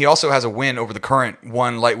Championship fan, he also has a win over the current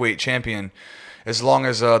ONE lightweight champion, as long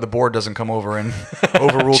as the board doesn't come over and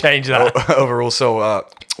overrule. Change that. Overrule. So,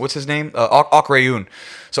 what's his name? Ok Rayun.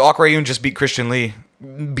 So Ok Rayun just beat Christian Lee.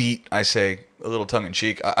 Beat, I say, a little tongue in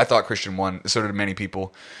cheek. I thought Christian won. So did many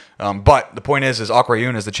people. But the point is Ok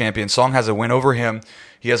Rayun is the champion. Song has a win over him.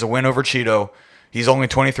 He has a win over Cheeto. He's only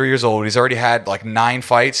 23 years old. He's already had like 9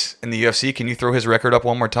 fights in the UFC. Can you throw his record up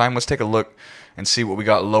one more time? Let's take a look and see what we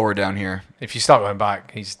got lower down here. If you start going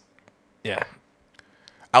back, yeah.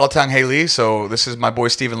 Alatang Haley. So this is my boy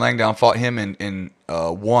Stephen Langdown. Fought him in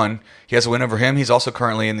ONE. He has a win over him. He's also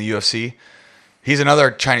currently in the UFC. He's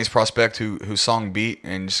another Chinese prospect who Song beat,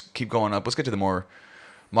 and just keep going up. Let's get to the more.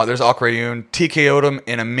 There's Ok Rayun. TKO'd him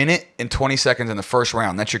in 1 minute and 20 seconds in the first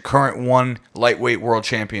round. That's your current ONE lightweight world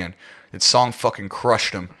champion. That Song fucking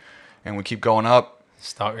crushed him. And we keep going up.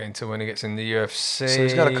 Start getting to when he gets in the UFC. So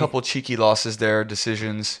he's got a couple cheeky losses there,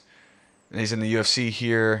 decisions. And he's in the UFC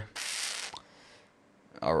here.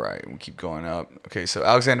 All right, we keep going up. Okay, so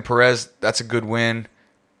Alexander Perez, that's a good win.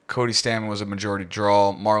 Cody Stamann was a majority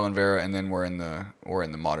draw. Marlon Vera, and then we're in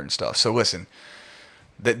the modern stuff. So listen,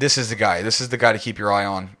 this is the guy. This is the guy to keep your eye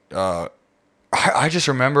on. I just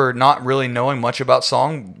remember not really knowing much about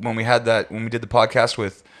Song when we did the podcast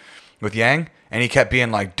with Yang, and he kept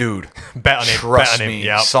being like, "Dude, Bet on him. trust Bet on him. me,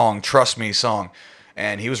 Yep. Song, trust me, Song,"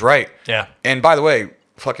 and he was right. Yeah. And by the way,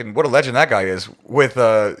 fucking what a legend that guy is with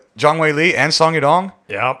Zhang Wei Li and Song Yadong.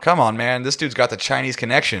 Yeah. Come on, man, this dude's got the Chinese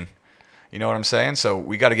connection. You know what I'm saying? So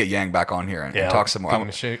we got to get Yang back on here and talk some more. give him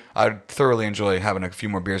a shoot. I'd thoroughly enjoy having a few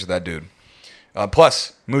more beers with that dude.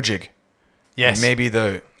 Plus, Mujig, Yes. maybe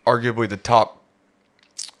arguably the top.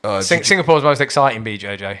 Singapore's most exciting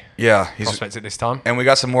BJJ Yeah, he's prospect at this time. and we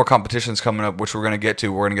got some more competitions coming up, which we're going to get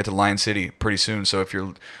to. We're going to get to Lion City pretty soon. So if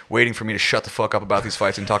you're waiting for me to shut the fuck up about these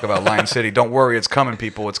fights and talk about Lion City, don't worry. It's coming,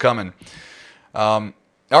 people. It's coming.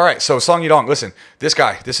 All right. So Song Yadong, listen, this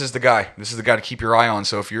is the guy. This is the guy to keep your eye on.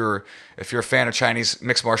 So if you're a fan of Chinese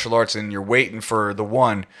mixed martial arts and you're waiting for the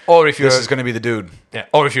one, Or if this is going to be the dude. Yeah.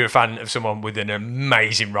 Or if you're a fan of someone with an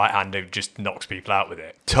amazing right hand who just knocks people out with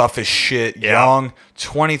it. Tough as shit, Yeah. young,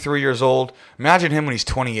 23 years old. Imagine him when he's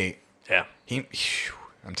 28. Yeah.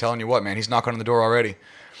 I'm telling you what, man, he's knocking on the door already.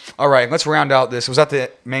 All right, let's round out this. Was that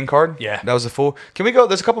the main card? Yeah. That was the full. Can we go?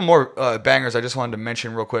 There's a couple more bangers I just wanted to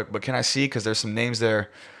mention real quick, but can I see? Because there's some names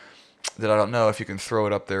there that I don't know if you can throw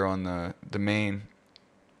it up there on the main.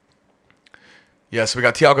 Yeah, so we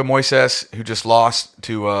got Thiago Moises, who just lost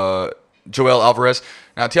to Joel Alvarez.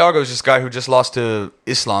 Now, Thiago is this guy who just lost to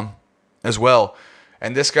Islam as well.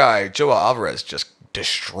 And this guy, Joel Alvarez, just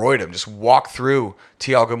destroyed him. Just walked through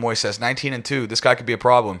Thiago Moises, 19-2. This guy could be a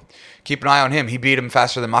problem. Keep an eye on him. He beat him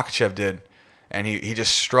faster than Makhachev did. And he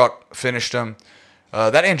just finished him.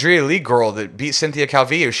 That Andrea Lee girl that beat Cynthia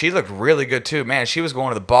Calvillo, she looked really good too. Man, she was going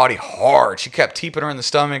to the body hard. She kept teeping her in the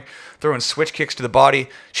stomach, throwing switch kicks to the body.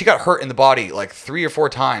 She got hurt in the body like 3 or 4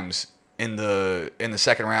 times in the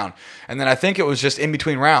second round. And then I think it was just in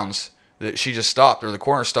between rounds that she just stopped, or the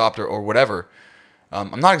corner stopped, or whatever.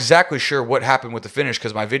 I'm not exactly sure what happened with the finish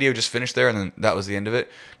because my video just finished there and then that was the end of it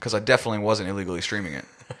because I definitely wasn't illegally streaming it.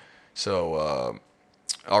 So,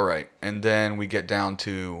 all right. And then we get down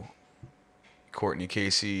to Courtney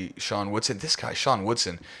Casey, Sean Woodson. This guy, Sean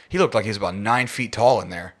Woodson, he looked like he was about 9 feet tall in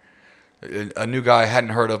there. A new guy I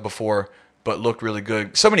hadn't heard of before, but looked really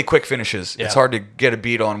good. So many quick finishes. Yeah. It's hard to get a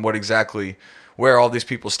beat on where all these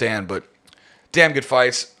people stand, but damn good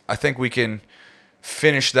fights. I think we can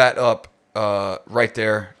finish that up right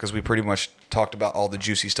there because we pretty much talked about all the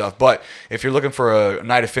juicy stuff. But if you're looking for a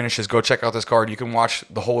night of finishes, go check out this card. You can watch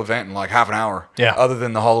the whole event in like half an hour. Yeah. Other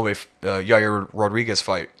than the Holloway Yair Rodriguez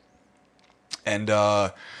fight. And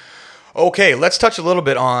okay, let's touch a little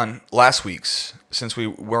bit on last week's since we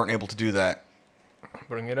weren't able to do that.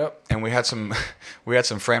 Bring it up. And we had some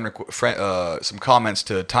some comments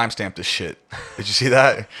to timestamp this shit. Did you see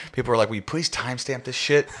that? People were like, "Will you please timestamp this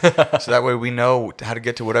shit?" So that way we know how to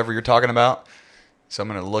get to whatever you're talking about. So I'm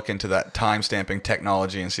gonna look into that timestamping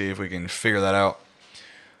technology and see if we can figure that out.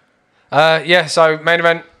 Yeah. So main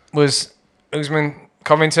event was Usman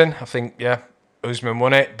Covington. I think Usman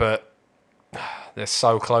won it, but they're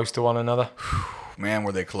so close to one another. Man,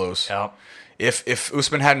 were they close? Yeah. If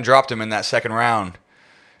Usman hadn't dropped him in that second round.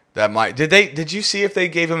 That might. Did you see if they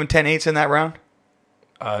gave him a 10-8s in that round?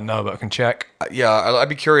 No, but I can check. Yeah, I'd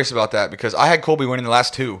be curious about that because I had Colby winning the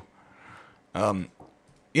last 2.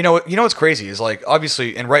 You know what's crazy is like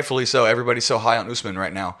obviously and rightfully so everybody's so high on Usman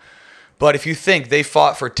right now, but if you think they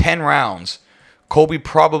fought for 10 rounds, Colby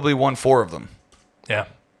probably won 4 of them. Yeah.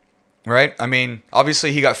 Right. I mean,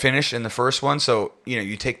 obviously he got finished in the first one, so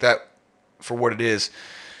you take that for what it is.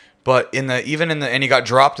 But and he got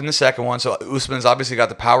dropped in the second one, so Usman's obviously got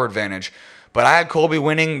the power advantage. But I had Colby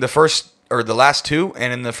winning the last 2,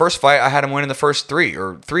 and in the first fight I had him winning the first 3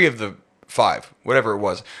 or 3 of the 5, whatever it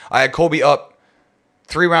was. I had Colby up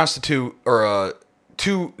 3 rounds to 2 or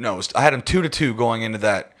 2. No, I had him 2-2 going into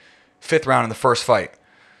that 5th round in the first fight.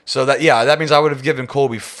 So that means I would have given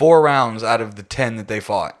Colby 4 rounds out of the 10 that they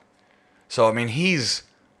fought. So I mean he's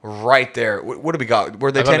right there. What do we got?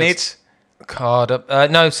 Were they 10-8s? Card up.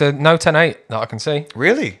 No 10-8 that I can see.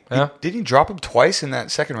 Really? Yeah. Didn't he drop him twice in that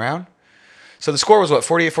second round? So the score was what,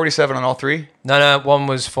 48-47 on all 3? No, one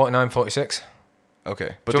was 49-46.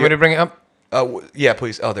 Okay. But do you want me to bring it up? Yeah,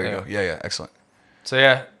 please. Oh, there you go. Yeah, excellent. So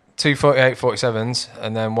yeah, 2 48-47s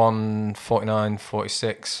and then 1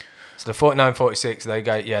 49-46. So the 49-46 they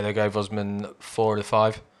gave Usman 4 of the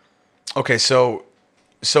 5. Okay, so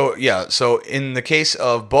in the case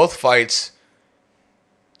of both fights,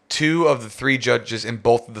 2 of the 3 judges in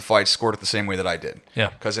both of the fights scored it the same way that I did. Yeah.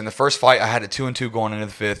 Because in the first fight, I had a 2-2 going into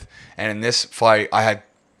the 5th, and in this fight, I had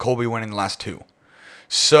Colby winning the last 2.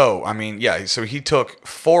 So, I mean, so he took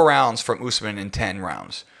 4 rounds from Usman in 10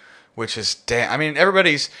 rounds, which is damn. I mean,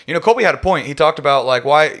 everybody's, Colby had a point. He talked about, like,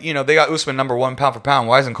 why, they got Usman number 1 pound for pound.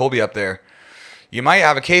 Why isn't Colby up there? You might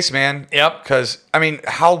have a case, man. Yep. Because, I mean,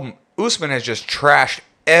 how Usman has just trashed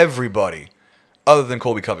everybody other than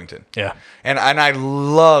Colby Covington. Yeah. And I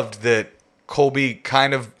loved that Colby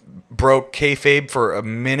kind of broke kayfabe for a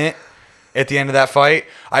minute at the end of that fight.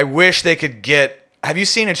 I wish they could get... Have you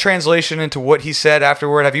seen a translation into what he said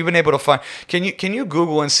afterward? Have you been able to find... Can you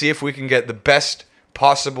Google and see if we can get the best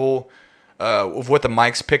possible of what the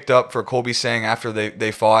mics picked up for Colby saying after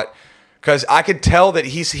they fought? Because I could tell that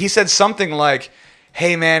he said something like...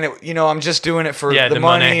 Hey man, I'm just doing it for the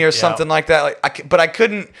money or something like that.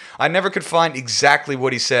 I never could find exactly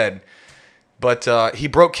what he said. But he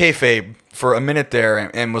broke kayfabe for a minute there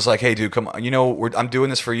and was like, "Hey dude, come on, I'm doing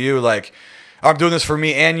this for you. Like, I'm doing this for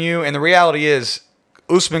me and you." And the reality is,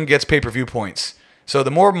 Usman gets pay-per-view points. So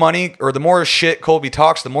the more money or the more shit Colby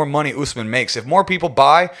talks, the more money Usman makes. If more people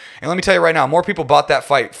buy, and let me tell you right now, more people bought that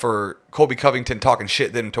fight for Colby Covington talking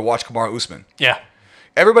shit than to watch Kamaru Usman. Yeah.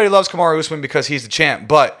 Everybody loves Kamaru Usman because he's the champ,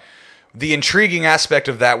 but the intriguing aspect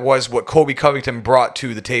of that was what Colby Covington brought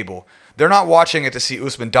to the table. They're not watching it to see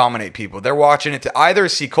Usman dominate people. They're watching it to either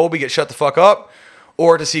see Colby get shut the fuck up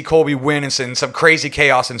or to see Colby win and some crazy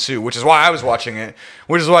chaos ensue, which is why I was watching it,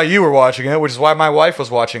 which is why you were watching it, which is why my wife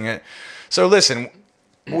was watching it. So listen,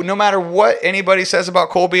 no matter what anybody says about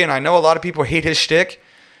Colby, and I know a lot of people hate his shtick,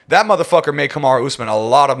 that motherfucker made Kamaru Usman a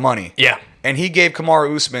lot of money. Yeah. And he gave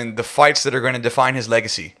Kamaru Usman the fights that are going to define his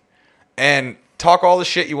legacy. And talk all the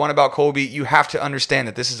shit you want about Colby, you have to understand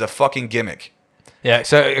that this is a fucking gimmick. Yeah,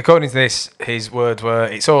 so according to this, his words were,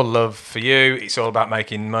 it's all love for you, it's all about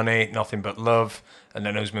making money, nothing but love. And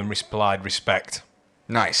then Usman replied, respect.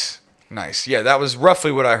 Nice. Yeah, that was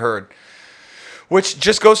roughly what I heard. Which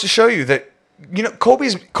just goes to show you that, you know,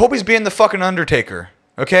 Colby's being the fucking Undertaker,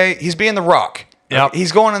 okay? He's being The Rock. Yep.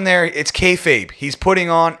 He's going in there, it's kayfabe. He's putting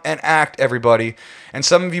on an act, everybody. And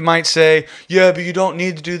some of you might say, yeah, but you don't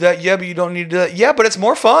need to do that. Yeah, but you don't need to do that. Yeah, but it's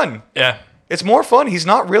more fun. Yeah. It's more fun. He's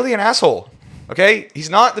not really an asshole. Okay? He's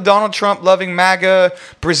not the Donald Trump loving MAGA,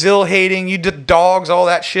 Brazil hating, you dogs, all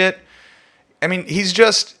that shit. I mean, he's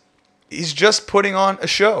just putting on a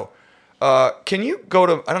show. Can you go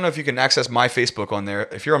to, I don't know if you can access my Facebook on there.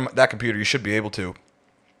 If you're on that computer, you should be able to.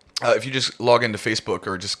 If you just log into Facebook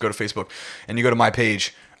or just go to Facebook and you go to my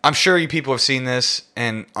page, I'm sure you people have seen this,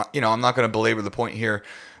 and you know, I'm not going to belabor the point here,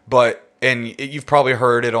 and you've probably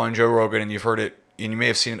heard it on Joe Rogan, and you've heard it, and you may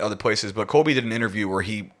have seen it other places, but Colby did an interview where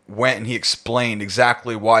he went and he explained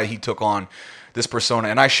exactly why he took on this persona,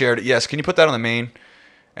 and I shared it. Yes, can you put that on the main?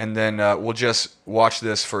 And then we'll just watch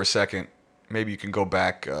this for a second. Maybe you can go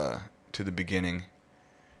back to the beginning,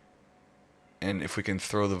 and if we can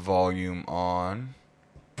throw the volume on.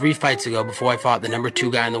 3 fights ago, before I fought the number 2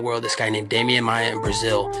 guy in the world, this guy named Damian Maia in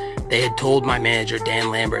Brazil, they had told my manager, Dan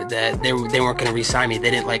Lambert, that they weren't going to re-sign me. They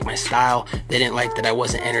didn't like my style. They didn't like that I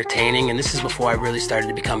wasn't entertaining. And this is before I really started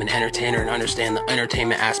to become an entertainer and understand the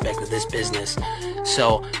entertainment aspect of this business.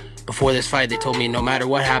 So before this fight, they told me no matter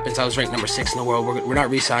what happens, I was ranked number 6 in the world. We're not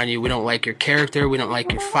re-signing you. We don't like your character. We don't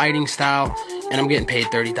like your fighting style. And I'm getting paid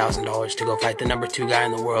 $30,000 to go fight the number 2 guy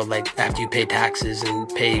in the world. Like, after you pay taxes and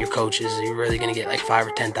pay your coaches, you're really going to get like $5,000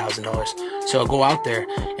 or $10,000. So I go out there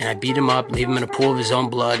and I beat him up, leave him in a pool of his own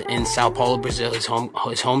blood in Sao Paulo, Brazil, his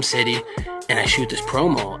home city. And I shoot this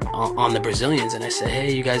promo on the Brazilians, and I say,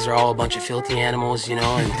 hey, you guys are all a bunch of filthy animals, you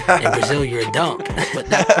know, and in Brazil, you're a dump. But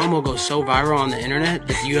that promo goes so viral on the internet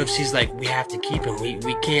that the UFC's like, we have to keep him.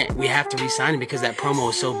 We have to re-sign him because that promo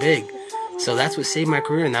is so big. So that's what saved my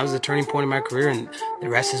career, and that was the turning point in my career, and the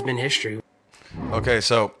rest has been history. Okay,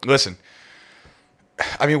 so listen.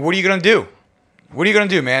 I mean, what are you going to do? What are you going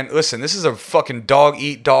to do, man? Listen, this is a fucking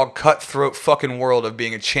dog-eat-dog, cutthroat fucking world of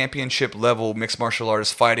being a championship-level mixed martial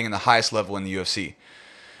artist fighting in the highest level in the UFC.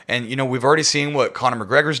 And, you know, we've already seen what Conor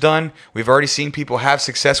McGregor's done. We've already seen people have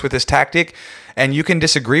success with this tactic. And you can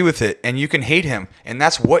disagree with it, and you can hate him. And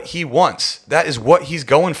that's what he wants. That is what he's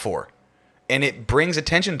going for. And it brings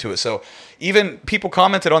attention to it. So even people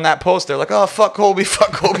commented on that post. They're like, oh, fuck Colby,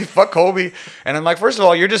 fuck Colby, fuck Colby. And I'm like, first of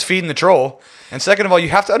all, you're just feeding the troll. And second of all, you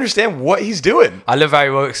have to understand what he's doing. I love how he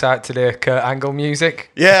works out to the Kurt Angle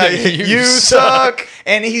music. Yeah, you suck.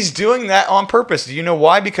 And he's doing that on purpose. Do you know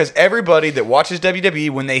why? Because everybody that watches WWE,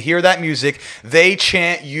 when they hear that music, they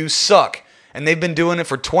chant, you suck. And they've been doing it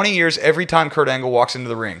for 20 years every time Kurt Angle walks into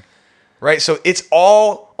the ring. Right? So it's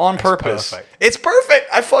all on purpose. Perfect. It's perfect.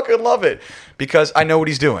 I fucking love it because I know what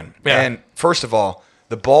he's doing. Yeah. And first of all,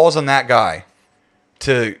 the balls on that guy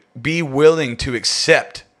to be willing to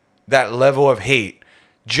accept that level of hate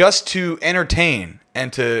just to entertain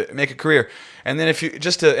and to make a career. And then if you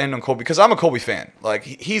just to end on Colby, because I'm a Colby fan. Like,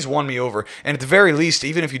 he's won me over. And at the very least,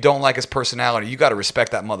 even if you don't like his personality, you got to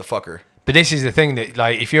respect that motherfucker. But this is the thing that,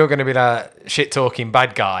 like, if you're going to be that shit-talking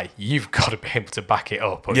bad guy, you've got to be able to back it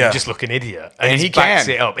up, or you just look an idiot. And he backs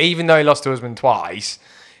it up. Even though he lost to Usman twice,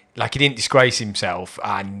 like, he didn't disgrace himself,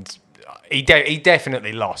 and he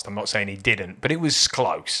definitely lost. I'm not saying he didn't, but it was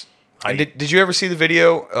close. And did you ever see the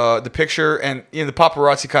video, the picture, and you know the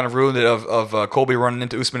paparazzi kind of ruined it of Colby running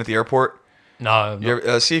into Usman at the airport?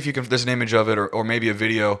 No. See if you can. There's an image of it, or maybe a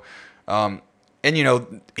video. And, you know,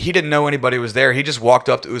 he didn't know anybody was there. He just walked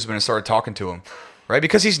up to Usman and started talking to him, right?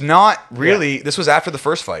 Because he's not really, this was after the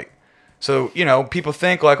first fight. So, you know, people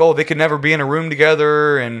think like, oh, they could never be in a room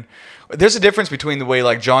together. And there's a difference between the way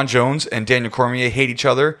like John Jones and Daniel Cormier hate each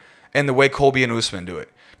other and the way Colby and Usman do it.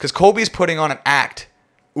 Because Colby's putting on an act.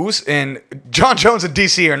 And John Jones and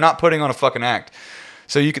DC are not putting on a fucking act.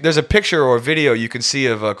 So there's a picture or a video you can see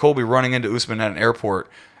of Colby running into Usman at an airport.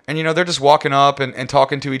 And, you know, they're just walking up and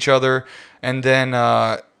talking to each other. And then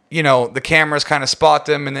the cameras kind of spot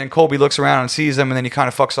them, and then Colby looks around and sees them, and then he kind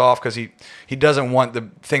of fucks off because he doesn't want the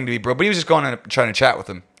thing to be broke. But he was just going and trying to chat with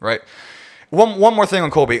him, right? One more thing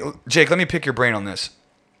on Colby. Jake, let me pick your brain on this.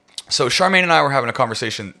 So Charmaine and I were having a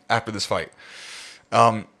conversation after this fight.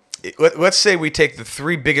 Let's say we take the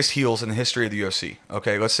 3 biggest heels in the history of the UFC.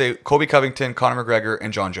 Okay, let's say Colby Covington, Conor McGregor,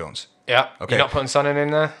 and Jon Jones. Yeah. Okay. You're not putting Sonnen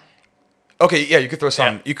in there? Okay, yeah, you could throw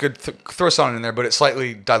Sonnen. Yeah. You could throw Sonnen in there, but it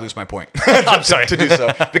slightly dilutes my point. I'm sorry. to do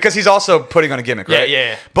so, because he's also putting on a gimmick, right?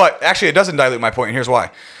 Yeah. But actually, it doesn't dilute my point, and here's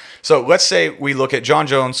why. So let's say we look at Jon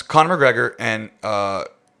Jones, Conor McGregor, and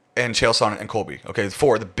Chael Sonnen and Colby. Okay,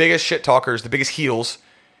 4, the biggest shit talkers, the biggest heels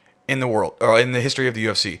in the world, or in the history of the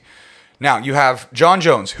UFC. Now, you have Jon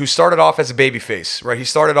Jones, who started off as a babyface, right? He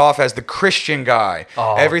started off as the Christian guy.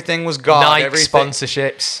 Oh, everything was God. Nike everything.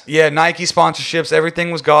 sponsorships. Yeah, Nike sponsorships.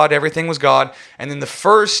 Everything was God. Everything was God. And then the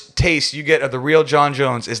first taste you get of the real Jon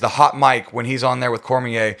Jones is the hot mic when he's on there with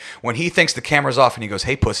Cormier, when he thinks the camera's off and he goes,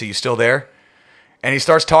 "Hey, pussy, you still there?" And he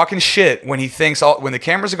starts talking shit when when the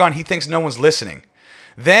cameras are gone, he thinks no one's listening.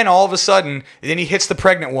 Then all of a sudden, then he hits the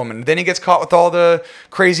pregnant woman. Then he gets caught with all the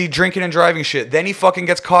crazy drinking and driving shit. Then he fucking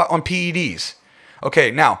gets caught on PEDs.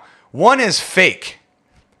 Okay, now, one is fake.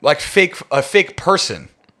 Like a fake person,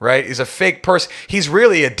 right? He's a fake person. He's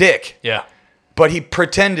really a dick. Yeah. But he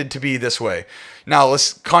pretended to be this way. Now,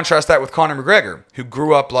 let's contrast that with Conor McGregor, who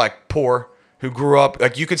grew up like poor, who grew up,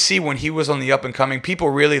 like you could see when he was on the up and coming, people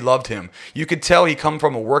really loved him. You could tell he come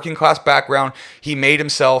from a working class background. He made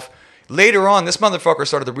himself. Later on, this motherfucker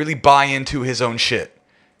started to really buy into his own shit.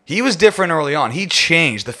 He was different early on. He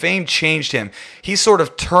changed. The fame changed him. He sort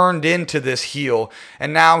of turned into this heel,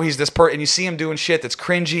 and now he's this and you see him doing shit that's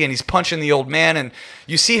cringy, and he's punching the old man, and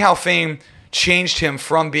you see how fame changed him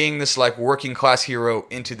from being this like working class hero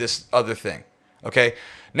into this other thing. Okay?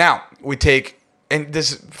 Now, we take and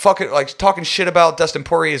this fucking like talking shit about Dustin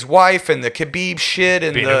Poirier's wife and the Khabib shit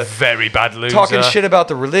and Being the a very bad loser. talking shit about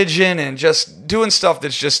the religion and just doing stuff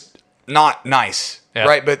that's just not nice,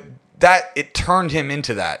 right? But it turned him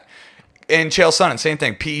into that. And Chael Sonnen, same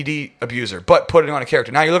thing, PED abuser, but put it on a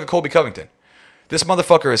character. Now you look at Colby Covington. This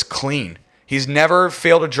motherfucker is clean. He's never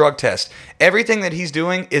failed a drug test. Everything that he's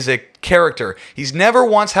doing is a character. He's never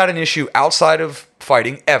once had an issue outside of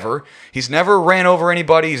fighting, ever. He's never ran over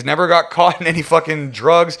anybody. He's never got caught in any fucking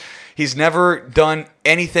drugs. He's never done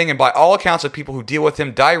anything. And by all accounts of people who deal with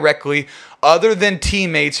him directly, other than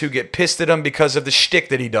teammates who get pissed at him because of the shtick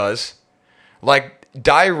that he does, like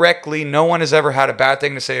directly, no one has ever had a bad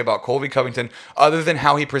thing to say about Colby Covington other than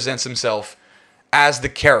how he presents himself as the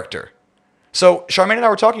character. So Charmaine and I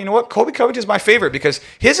were talking, you know what? Colby Covington is my favorite because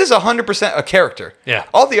his is 100% a character. Yeah.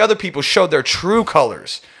 All the other people showed their true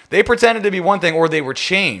colors. They pretended to be one thing or they were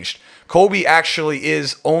changed. Colby actually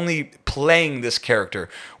is only playing this character,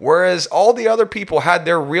 whereas all the other people had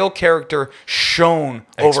their real character shown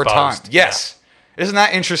over time. Yes. Yeah. Isn't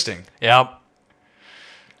that interesting? Yep.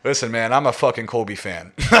 Listen, man, I'm a fucking Colby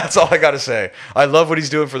fan. That's all I got to say. I love what he's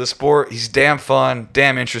doing for the sport. He's damn fun,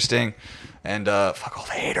 damn interesting, and fuck all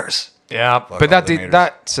the haters. Yeah, but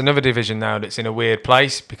that's another division now that's in a weird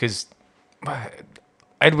place because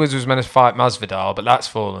Edwards was meant to fight Masvidal, but that's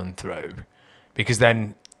fallen through because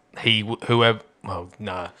then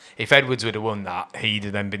if Edwards would have won that, he'd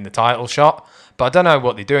have then been the title shot. But I don't know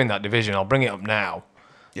what they do in that division. I'll bring it up now.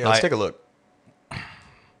 Yeah, let's take a look.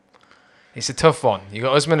 It's a tough one. You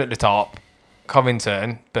got Usman at the top,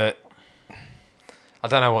 Covington, but I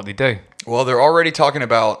don't know what they do. Well, they're already talking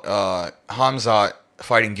about Hamzat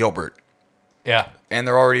fighting Gilbert. Yeah. And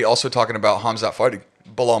they're already also talking about Hamzat fighting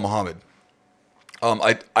Bilal Muhammad.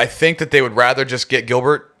 I think that they would rather just get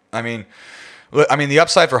Gilbert. I mean, the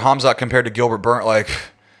upside for Hamzat compared to Gilbert Burns, like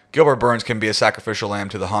Gilbert Burns can be a sacrificial lamb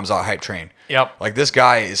to the Hamzat hype train. Yep. Like this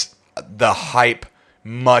guy is the hype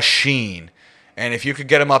machine. And if you could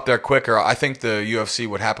get him up there quicker, I think the UFC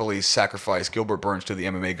would happily sacrifice Gilbert Burns to the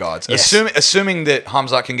MMA gods, yes. assuming that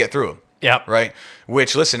Hamzat can get through him. Yeah. Right.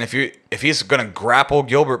 Which, listen, if he's gonna grapple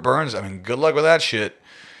Gilbert Burns, I mean, good luck with that shit.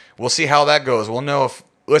 We'll see how that goes. We'll know if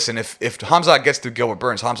Hamzat gets through Gilbert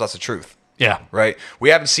Burns, Hamzat's the truth. Yeah. Right. We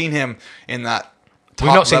haven't seen him in that.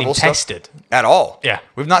 We've not seen him tested at all. Yeah.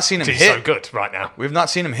 We've not seen him hit. He's so good right now. We've not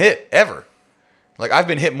seen him hit ever. Like, I've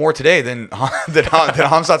been hit more today than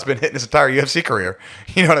Hamzat's been hit in his entire UFC career.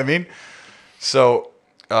 You know what I mean? So,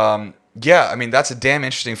 yeah, I mean, that's a damn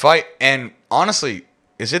interesting fight. And honestly,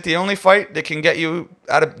 is it the only fight that can get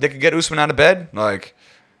Usman out of bed? Like,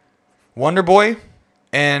 Wonder Boy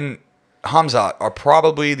and Hamzat are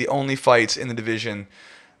probably the only fights in the division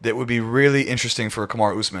that would be really interesting for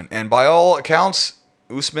Kamaru Usman. And by all accounts,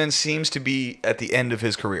 Usman seems to be at the end of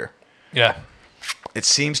his career. Yeah. it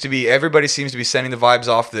seems to be everybody seems to be sending the vibes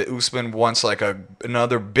off that Usman wants like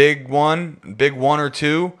another big one or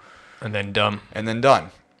two, and then done, and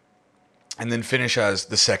then finish as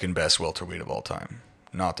the second best welterweight of all time,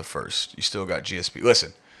 not the first. You still got GSP.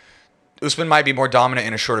 Listen, Usman might be more dominant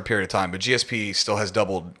in a shorter period of time, but GSP still has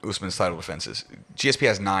doubled Usman's title defenses. GSP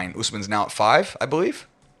has 9. Usman's now at 5, I believe,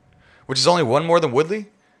 which is only one more than Woodley.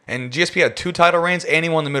 And GSP had 2 title reigns, and he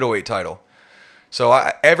won the middleweight title. So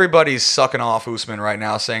everybody's sucking off Usman right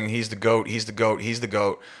now, saying he's the GOAT, he's the GOAT, he's the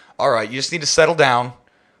GOAT. All right, you just need to settle down.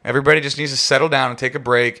 Everybody just needs to settle down and take a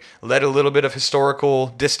break, let a little bit of historical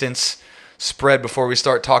distance spread before we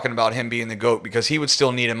start talking about him being the GOAT, because he would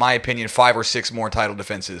still need, in my opinion, 5 or 6 more title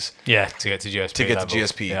defenses. Yeah, to get to GSP. To get to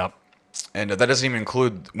GSP. Yeah. And that doesn't even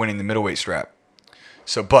include winning the middleweight strap.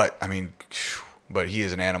 So, but he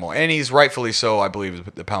is an animal. And he's rightfully so, I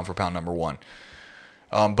believe, the pound-for-pound number 1.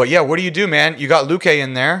 But yeah, what do you do, man? You got Luque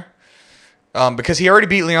in there because he already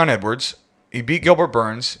beat Leon Edwards. He beat Gilbert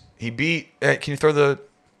Burns. He beat, can you throw the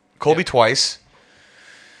Colby twice?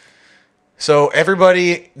 So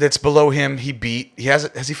everybody that's below him, he beat.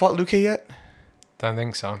 Has he fought Luque yet? Don't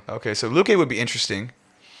think so. Okay, so Luque would be interesting.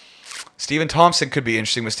 Stephen Thompson could be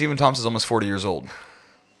interesting, but Stephen Thompson's almost 40 years old.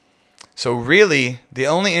 So really, the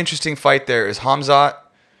only interesting fight there is Khamzat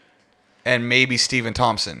and maybe Stephen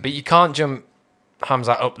Thompson. But you can't jump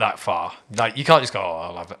Khamzat up that far. Like, you can't just go,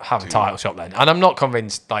 I'll have a title shot then. And I'm not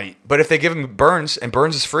convinced, like... But if they give him Burns, and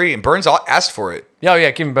Burns is free, and Burns asked for it.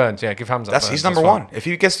 Yeah, give him Burns. Yeah, give Khamzat Burns. He's number 1. If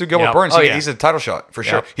he gets through Gilbert Burns, he's a title shot, for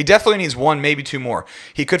sure. He definitely needs 1, maybe 2 more.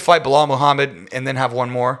 He could fight Bilal Muhammad and then have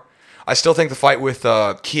 1 more. I still think the fight with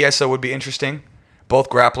Chiesa would be interesting.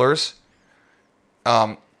 Both grapplers.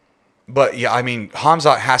 But yeah, I mean,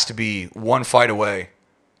 Khamzat has to be 1 fight away.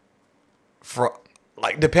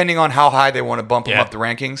 Depending on how high they want to bump him up the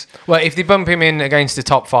rankings. Well, if they bump him in against the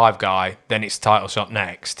top 5 guy, then it's title shot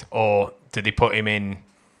next. Or did they put him in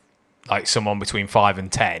like someone between 5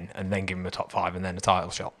 and 10 and then give him a top 5 and then a title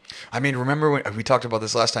shot? I mean, remember when we talked about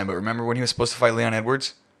this last time, but remember when he was supposed to fight Leon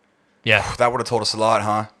Edwards? Yeah. That would have told us a lot,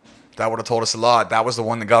 huh? That would have told us a lot. That was the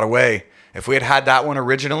one that got away. If we had that one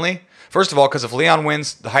originally, first of all, because if Leon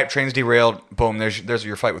wins, the hype train's derailed. Boom, there's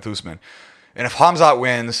your fight with Usman. And if Khamzat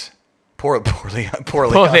wins, poor Leon.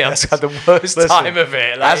 Leon's had the worst time of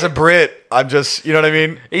it. Like, as a Brit, I'm just, you know what I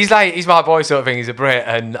mean? He's my boy sort of thing. He's a Brit,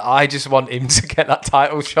 and I just want him to get that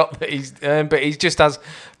title shot that he's earned. But he just has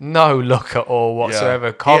no luck at all whatsoever.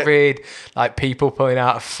 Yeah. COVID, like people pulling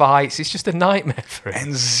out of fights. It's just a nightmare for him.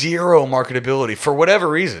 And zero marketability for whatever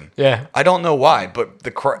reason. Yeah. I don't know why, but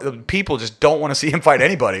the people just don't want to see him fight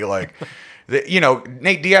anybody. Like,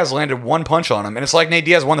 Nate Diaz landed 1 punch on him, and it's like Nate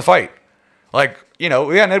Diaz won the fight. Like,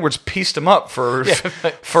 Leon Edwards pieced him up for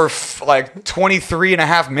like 23 and a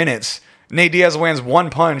half minutes. Nate Diaz lands 1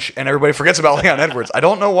 punch, and everybody forgets about Leon Edwards. I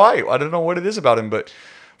don't know why. I don't know what it is about him, but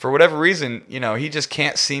for whatever reason, he just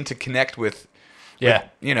can't seem to connect with the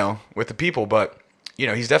people. But,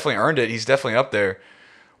 he's definitely earned it. He's definitely up there.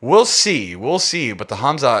 We'll see. But the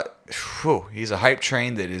Khamzat, he's a hype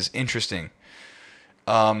train that is interesting.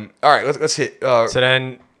 All right, let's hit. So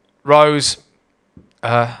then Rose...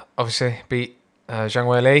 obviously beat Zhang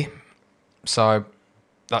Weili, so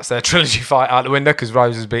that's their trilogy fight out the window because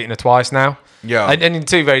Rose has beaten her twice now. Yeah, and in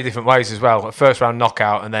 2 very different ways as well. A first round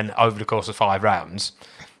knockout and then over the course of 5 rounds.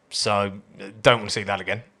 So don't want to see that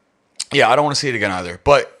again. Yeah, I don't want to see it again either.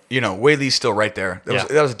 But Weili's still right there. That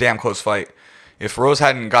was a damn close fight. If Rose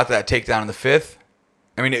hadn't got that takedown in the 5th,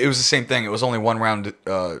 I mean, it was the same thing. It was only 1 round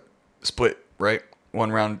split, right?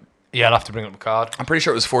 1 round. Yeah, I'll have to bring up the card. I'm pretty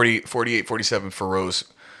sure it was 48, 47 for Rose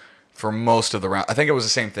for most of the round. I think it was the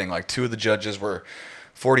same thing. Like 2 of the judges were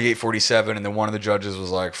 48, 47, and then 1 of the judges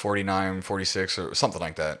was like 49, 46 or something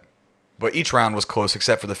like that. But each round was close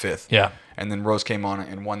except for the 5th. Yeah. And then Rose came on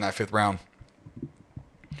and won that 5th round.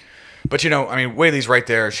 But, Weili's right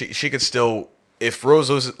there. She could still, if Rose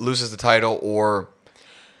loses the title or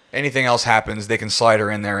anything else happens, they can slide her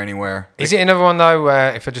in there anywhere. Is it another one, though,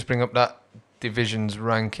 where if I just bring up that division's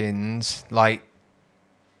rankings, like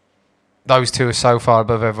those 2 are so far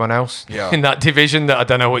above everyone else in that division that I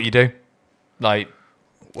don't know what you do. Like,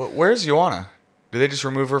 where's Joanna? Did they just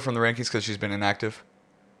remove her from the rankings because she's been inactive?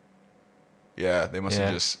 Yeah, they must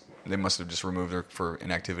have just removed her for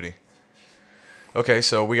inactivity. Okay,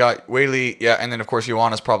 so we got Weili, and then of course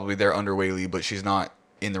Joanna's probably there under Weili, but she's not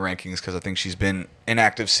in the rankings because I think she's been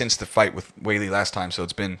inactive since the fight with Weili last time, so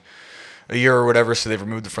it's been a year or whatever, so they've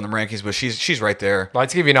removed her from the rankings, but she's right there. Like,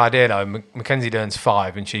 to give you an idea, though, Mackenzie Dern's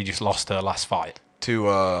 5, and she just lost her last fight. To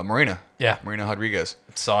Marina. Yeah. Marina Rodriguez.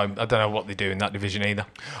 So I don't know what they do in that division either.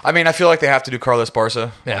 I mean, I feel like they have to do Carlos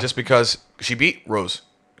Barca, just because she beat Rose.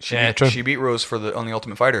 True. She beat Rose on the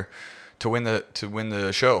Ultimate Fighter to win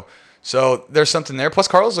the show. So there's something there. Plus,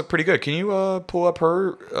 Carla's look pretty good. Can you pull up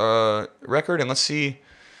her record and let's see?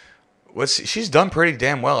 She's done pretty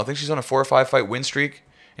damn well. I think she's on a 4 or 5 fight win streak,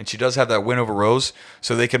 and she does have that win over Rose.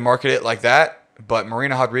 So they can market it like that. But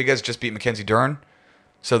Marina Rodriguez just beat Mackenzie Dern,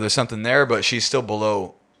 so there's something there. But she's still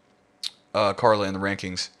below Carla in the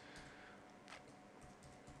rankings.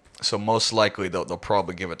 So most likely they'll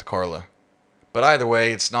probably give it to Carla. But either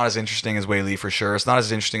way, it's not as interesting as Wei Li for sure. It's not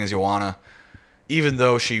as interesting as Joanna. Even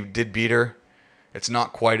though she did beat her, it's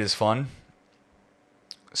not quite as fun.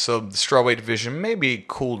 So the strawweight division may be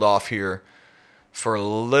cooled off here for a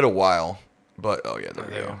little while. But, oh yeah, there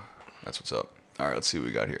we go. That's what's up. All right, let's see what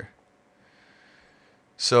we got here.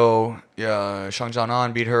 So, yeah, Shang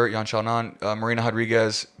Jianan beat her. Yan Xiaonan. Marina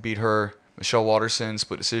Rodriguez beat her. Michelle Waterson,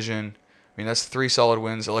 split decision. I mean, that's 3 solid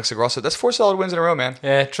wins. Alexa Grasso, that's 4 solid wins in a row, man.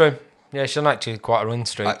 Yeah, true. Yeah, she's on actually quite a win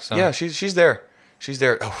streak. So. Yeah, she's there. She's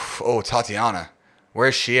there. Oh, Tatiana.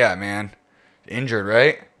 Where's she at, man? Injured,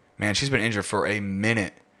 right? Man, she's been injured for a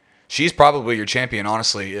minute. She's probably your champion,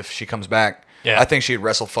 honestly, if she comes back. Yeah. I think she'd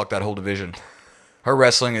wrestle fuck that whole division. Her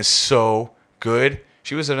wrestling is so good.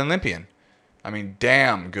 She was an Olympian. I mean,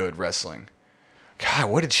 damn good wrestling. God,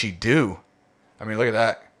 what did she do? I mean, look at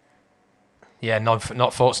that. Yeah,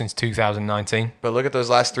 not fought since 2019. But look at those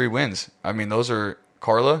last 3 wins. I mean, those are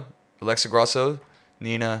Carla, Alexa Grasso,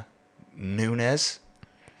 Nina Nunes.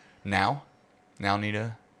 Now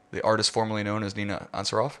Nina, the artist formerly known as Nina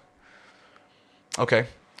Ansaroff. Okay.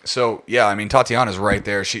 So, yeah, I mean, Tatiana's right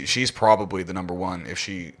there. She's probably the number 1 if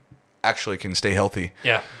she actually can stay healthy.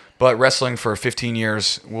 Yeah. But wrestling for 15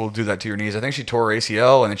 years will do that to your knees. I think she tore her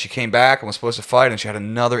ACL, and then she came back and was supposed to fight, and she had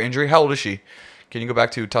another injury. How old is she? Can you go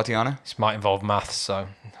back to Tatiana? This might involve maths, so...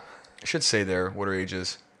 I should say there what her age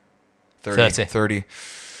is. 30.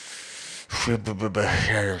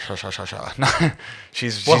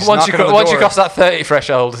 she's once you cross that 30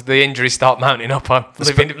 threshold, the injuries start mounting up. I'm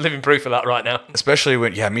living proof of that right now. Especially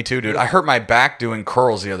when, yeah, me too, dude. I hurt my back doing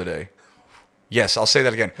curls the other day. Yes, I'll say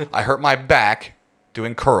that again. I hurt my back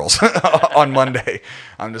doing curls on Monday.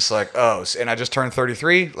 I'm just like, oh, and I just turned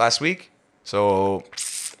 33 last week. So,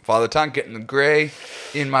 Father Time getting the gray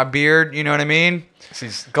in my beard, you know what I mean?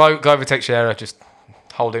 Glover Teixeira, just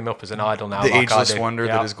hold him up as an idol now. The ageless wonder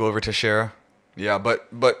that is Glover Teixeira. Yeah, but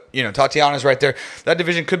you know, Tatiana's right there. That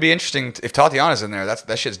division could be interesting if Tatiana's in there.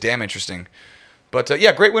 That shit's damn interesting. But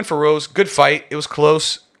yeah, great win for Rose. Good fight. It was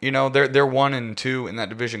close. You know, they're 1 and 2 in that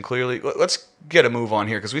division clearly. Let's get a move on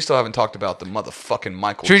here because we still haven't talked about the motherfucking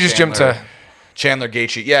Michael. Should we just jump to Chandler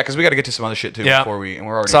Gaethje? Yeah, because we got to get to some other shit too before and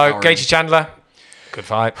we're already. So Gaethje Chandler, good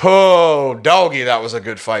fight. Oh, doggy, that was a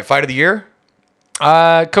good fight. Fight of the year?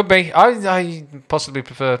 Could be. I possibly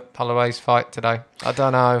prefer Holloway's fight today. I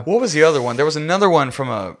don't know. What was the other one? There was another one from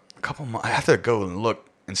a couple months. I have to go and look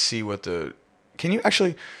and see what the. Can you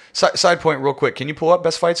actually side point real quick? Can you pull up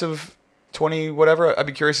best fights of 20 whatever? I'd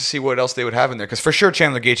be curious to see what else they would have in there because for sure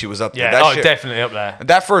Chandler Gaethje was up there. Yeah, definitely up there.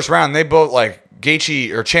 That first round, they both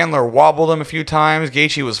Gaethje or Chandler wobbled him a few times.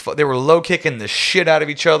 They were low kicking the shit out of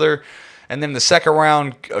each other, and then the second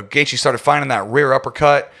round, Gaethje started finding that rear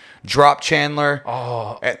uppercut. Drop Chandler.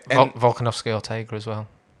 Oh, and Volkanovski Ortega as well.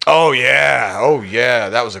 Oh yeah,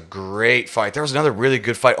 that was a great fight. There was another really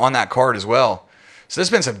good fight on that card as well. So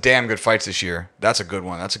there's been some damn good fights this year. That's a good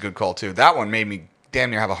one. That's a good call too. That one made me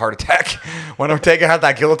damn near have a heart attack when Ortega had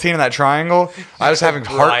that guillotine in that triangle. I was having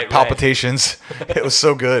heart palpitations. It was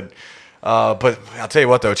so good. But I'll tell you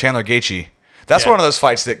what though, Chandler Gaethje. That's one of those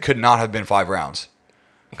fights that could not have been 5 rounds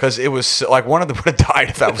because it was like one of them would have died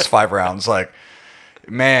if that was 5 rounds. Like.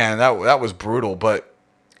 Man, that was brutal. But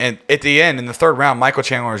and at the end, in the 3rd round, Michael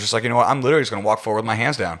Chandler was just like, you know what? I'm literally just going to walk forward with my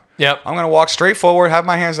hands down. Yep. I'm going to walk straight forward, have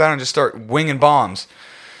my hands down, and just start winging bombs.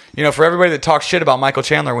 You know, for everybody that talks shit about Michael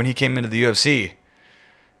Chandler when he came into the UFC,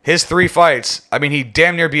 his 3 fights, I mean, he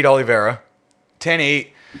damn near beat Oliveira, 10-8,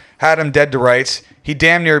 had him dead to rights. He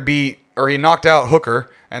damn near he knocked out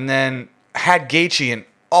Hooker, and then had Gaethje and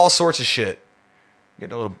all sorts of shit.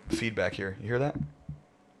 Getting a little feedback here. You hear that?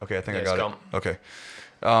 Okay, I think I got it. Okay.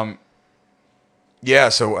 Yeah,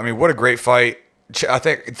 so, I mean, what a great fight. I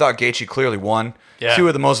thought Gaethje clearly won. Yeah. 2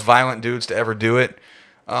 of the most violent dudes to ever do it.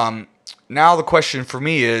 Now the question for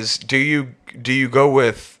me is, do you go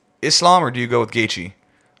with Islam or do you go with Gaethje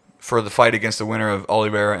for the fight against the winner of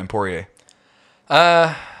Oliveira and Poirier?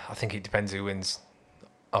 I think it depends who wins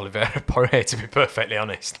Oliveira and Poirier, to be perfectly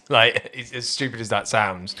honest. Like, as stupid as that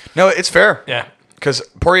sounds. No, it's fair. Yeah. Because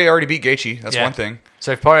Poirier already beat Gaethje. That's one thing.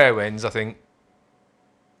 So if Poirier wins, I think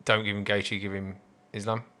don't give him Gaethje, give him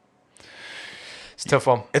Islam. It's a tough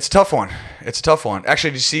one. It's a tough one.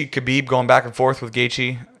 Actually, did you see Khabib going back and forth with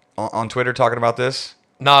Gaethje on Twitter talking about this?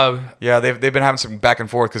 No. Yeah, they've been having some back and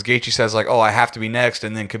forth because Gaethje says like, "Oh, I have to be next,"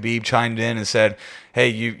 and then Khabib chimed in and said, "Hey,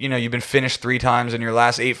 you've been finished 3 times in your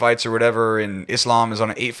last 8 fights or whatever, and Islam is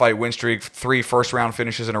on an 8-fight win streak, 3 first-round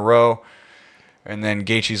finishes in a row." And then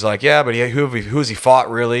Gaethje's like, "Yeah, but who has he fought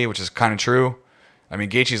really?" Which is kind of true. I mean,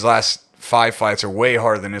 Gaethje's last 5 fights are way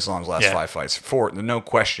harder than Islam's last 5 fights. 4, no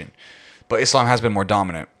question. But Islam has been more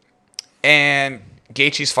dominant, and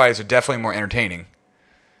Gaethje's fights are definitely more entertaining.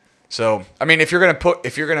 So, I mean, if you're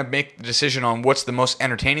gonna make the decision on what's the most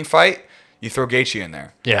entertaining fight, you throw Gaethje in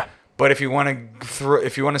there. Yeah. But if you want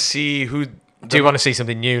to see who, do you want to see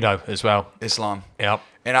something new though as well? Islam. Yep.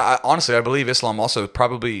 And honestly, I believe Islam also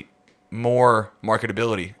probably more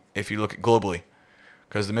marketability if you look at globally,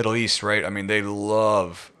 because the Middle East, right? I mean, they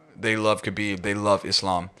love Khabib, they love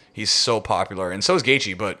Islam. He's so popular, and so is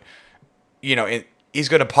Gaethje. But he's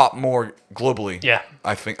gonna pop more globally. Yeah.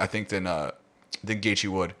 I think than Gaethje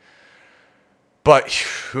would. But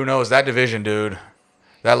who knows? That division, dude.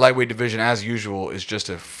 That lightweight division, as usual, is just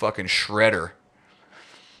a fucking shredder.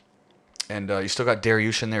 And you still got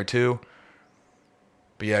Dariush in there, too.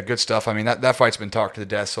 But yeah, good stuff. I mean, that fight's been talked to the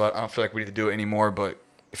death, so I don't feel like we need to do it anymore. But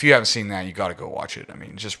if you haven't seen that, you got to go watch it. I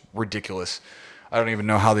mean, just ridiculous. I don't even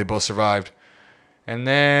know how they both survived. And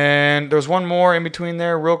then there was one more in between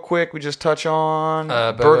there, real quick. We just touch on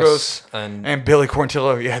Burgos and Billy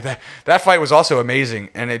Quarantillo. Yeah, that fight was also amazing,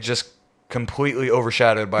 and it just completely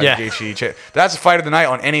overshadowed by the Gaethje. That's a fight of the night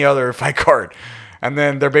on any other fight card. And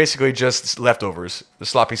then they're basically just leftovers, the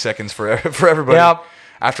sloppy seconds for everybody. Yep.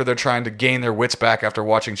 After they're trying to gain their wits back after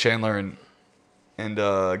watching Chandler and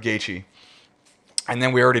Gaethje. And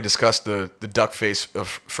then we already discussed the duck face of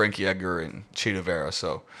Frankie Edgar and Chito Vera.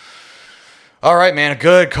 So, all right, man, a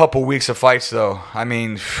good couple weeks of fights though. I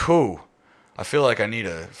mean, I feel like I need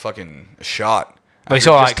a fucking shot. But it's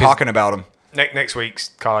all right, just talking about them. Next week's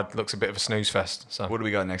card looks a bit of a snooze fest. So what do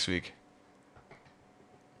we got next week?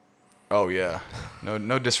 Oh yeah,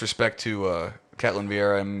 no disrespect to Ketlin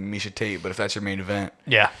Vieira and Miesha Tate, but if that's your main event,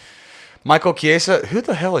 yeah. Michael Chiesa, who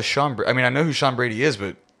the hell is Sean? I mean, I know who Sean Brady is,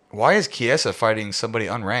 but why is Chiesa fighting somebody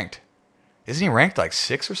unranked? Isn't he ranked like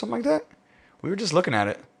 6 or something like that? We were just looking at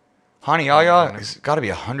it. Hani Yahya has got to be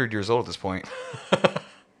 100 years old at this point.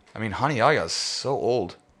 I mean, Hani Yahya is so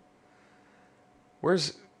old.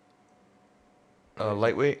 Where's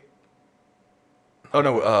lightweight? Oh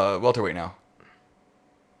no, welterweight now.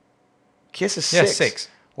 Chiesa's 6. Yeah, 6.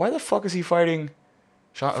 Why the fuck is he fighting?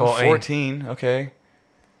 14. 14. Okay.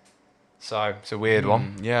 So it's a weird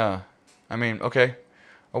one. Yeah. I mean, okay.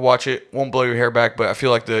 I'll watch it. Won't blow your hair back, but I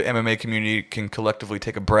feel like the MMA community can collectively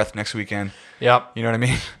take a breath next weekend. Yep. You know what I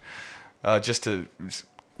mean? Just to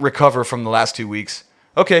recover from the last 2 weeks.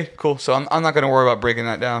 Okay, cool. So I'm not going to worry about breaking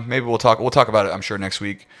that down. Maybe we'll talk about it, I'm sure, next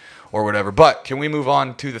week or whatever. But can we move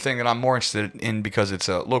on to the thing that I'm more interested in because it's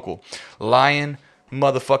local? Lion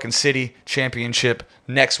motherfucking City Championship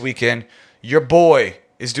next weekend. Your boy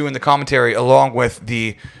is doing the commentary along with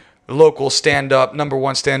the local stand-up, number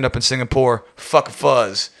 1 stand-up in Singapore, Fuck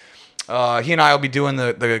Fuzz. He and I will be doing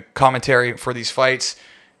the commentary for these fights.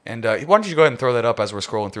 And why don't you go ahead and throw that up as we're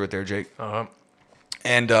scrolling through it there, Jake? Uh-huh.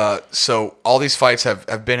 And so all these fights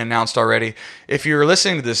have been announced already. If you're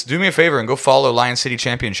listening to this, do me a favor and go follow Lion City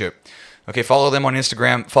Championship. Okay, follow them on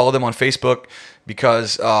Instagram, follow them on Facebook,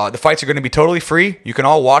 because the fights are going to be totally free. You can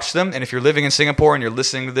all watch them, and if you're living in Singapore and you're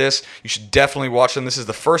listening to this, you should definitely watch them. This is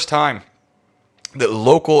the first time that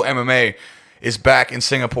local MMA is back in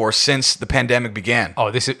Singapore since the pandemic began.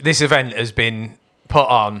 Oh, this event has been put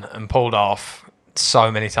on and pulled off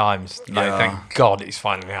so many times. Like, thank God it's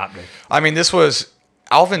finally happening. I mean, this was...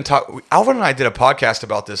 Alvin and I did a podcast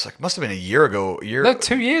about this. Like, must have been a year ago.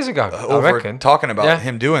 2 years ago. I reckon. Talking about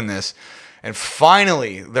him doing this, and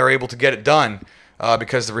finally they're able to get it done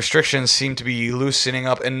because the restrictions seem to be loosening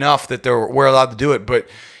up enough that we're allowed to do it. But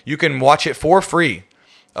you can watch it for free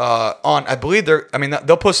on. I believe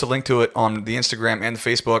they'll post a link to it on the Instagram and the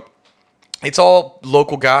Facebook. It's all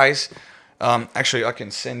local guys. Actually, I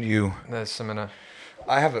can send you. There's some in a.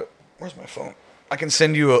 I have a. Where's my phone? I can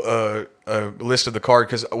send you a list of the card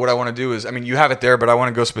because what I want to do is, I mean, you have it there, but I want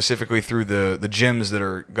to go specifically through the gyms that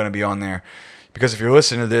are going to be on there. Because if you're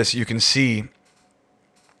listening to this, you can see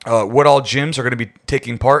what all gyms are going to be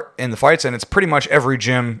taking part in the fights, and it's pretty much every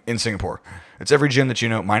gym in Singapore. It's every gym that you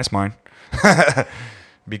know, minus mine.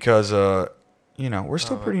 Because, we're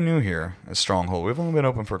still pretty new here at Stronghold. We've only been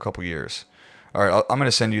open for a couple years. All right, I'm going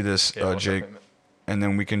to send you this, Jake, and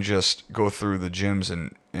then we can just go through the gyms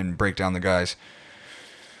and break down the guys.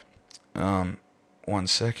 1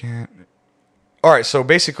 second. All right, so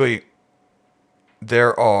basically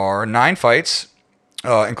there are 9 fights,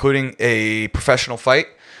 including a professional fight.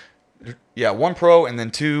 one pro and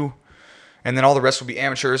then 2, and then all the rest will be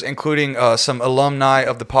amateurs, including some alumni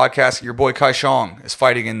of the podcast. Your boy Kai Shong is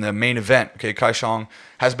fighting in the main event. Okay, Kai Shong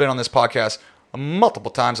has been on this podcast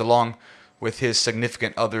multiple times, along with his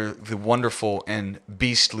significant other, the wonderful and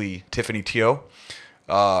beastly Tiffany Teo.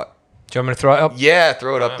 Do you want me to throw it up? Yeah,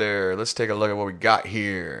 throw it up there. Let's take a look at what we got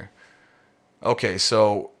here. Okay,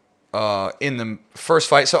 so in the first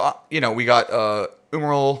fight, so we got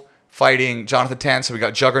Umarul fighting Jonathan Tan, so we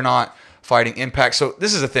got Juggernaut fighting Impact. So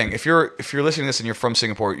this is the thing. If you're listening to this and you're from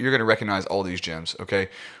Singapore, you're gonna recognize all these gyms. Okay,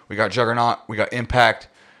 we got Juggernaut, we got Impact,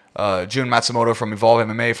 Jun Matsumoto from Evolve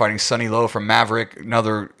MMA fighting Sonny Lowe from Maverick.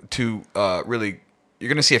 Another 2 really. You're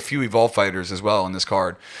gonna see a few Evolve fighters as well on this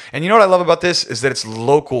card. And you know what I love about this is that it's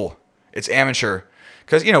local, it's amateur.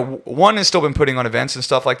 Because, one has still been putting on events and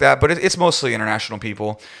stuff like that, but it's mostly international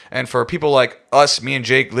people. And for people like us, me and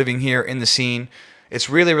Jake, living here in the scene, it's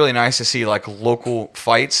really, really nice to see like local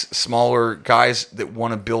fights, smaller guys that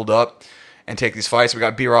want to build up and take these fights. We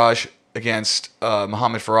got Biraj against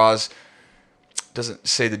Muhammad Faraz. Doesn't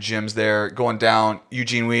say the gyms there. Going down,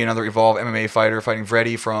 Eugene Wee, another Evolve MMA fighter, fighting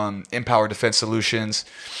Vreddy from Empower Defense Solutions.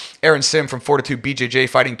 Aaron Sim from Fortitude BJJ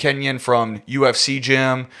fighting Kenyon from UFC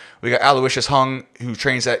Gym. We got Aloysius Hung, who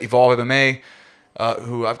trains at Evolve MMA.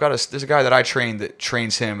 There's a guy that I train that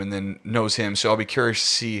trains him and then knows him, so I'll be curious to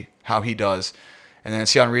see how he does. And then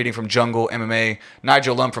Sion Reading from Jungle MMA.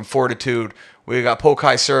 Nigel Lum from Fortitude. We got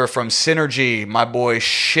Pokai Sir from Synergy. My boy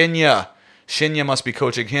Shinya. Shinya must be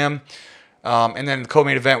coaching him. And then the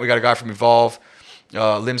co-main event, we got a guy from Evolve,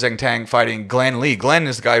 Lim Zeng Tang fighting Glenn Lee. Glenn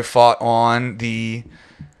is the guy who fought on the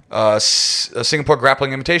Singapore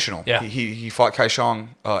Grappling Invitational. Yeah. He fought Kai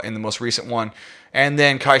Shong in the most recent one. And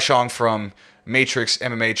then Kai Shong from Matrix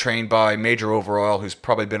MMA, trained by Major Overall, who's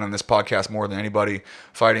probably been on this podcast more than anybody,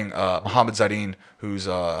 fighting Muhammad Zadine, who's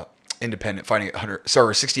independent, fighting at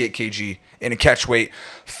 68 kg in a catchweight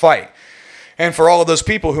fight. And for all of those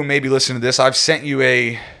people who may be listening to this, I've sent you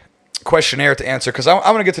a questionnaire to answer because I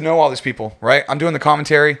want to get to know all these people, right? I'm doing the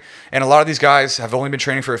commentary, and a lot of these guys have only been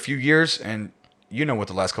training for a few years, and you know what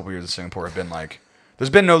the last couple of years in Singapore have been like. There's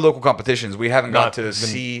been no local competitions. We haven't got to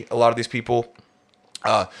see a lot of these people.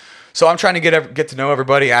 So I'm trying to get to know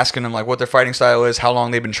everybody, asking them like what their fighting style is, how long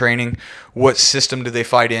they've been training, what system do they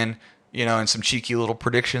fight in, and some cheeky little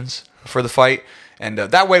predictions for the fight. And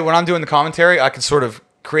that way, when I'm doing the commentary, I can sort of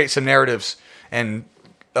create some narratives and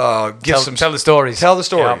tell the stories. Tell the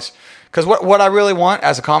stories. Because what I really want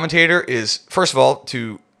as a commentator is, first of all,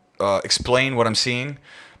 to explain what I'm seeing,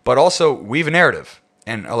 but also weave a narrative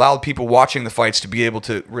and allow people watching the fights to be able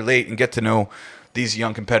to relate and get to know these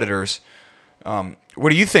young competitors. What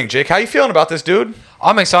do you think, Jake? How you feeling about this, dude?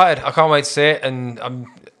 I'm excited. I can't wait to see it, and I'm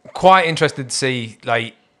quite interested to see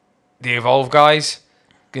like the Evolve guys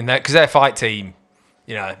in that, because their fight team,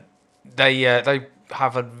 they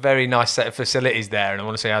have a very nice set of facilities there, and I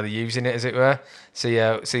want to see how they're using it, as it were. See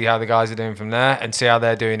how the guys are doing from there, and see how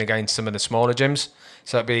they're doing against some of the smaller gyms.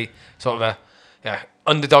 So it'd be sort of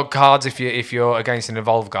underdog cards if you're against an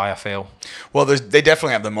Evolve guy, I feel. Well, they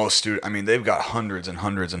definitely have the most students. I mean, they've got hundreds and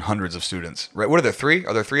hundreds and hundreds of students. Right? What are there, 3?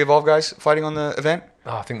 Are there 3 Evolve guys fighting on the event?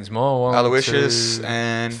 Oh, I think there's more. 1, Aloysius 2,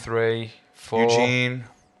 and 3, 4. Eugene.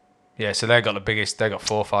 Yeah, so they've got the biggest. They've got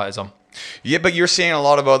 4 fighters on. Yeah, but you're seeing a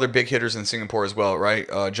lot of other big hitters in Singapore as well, right?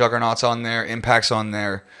 Juggernaut's on there, Impact's on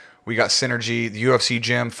there. We got Synergy, the UFC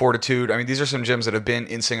Gym, Fortitude. I mean, these are some gyms that have been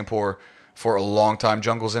in Singapore for a long time.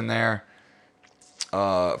 Jungle's in there.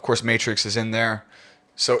 Of course, Matrix is in there.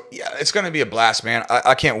 So, yeah, it's going to be a blast, man.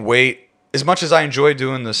 I can't wait. As much as I enjoy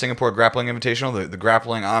doing the Singapore Grappling Invitational, the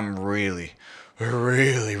grappling, I'm really,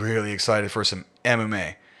 really, really excited for some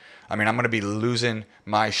MMA. I mean, I'm going to be losing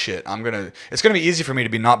my shit. It's going to be easy for me to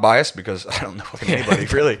be not biased because I don't know anybody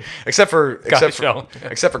really, except for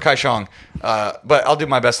Kai Shong. But I'll do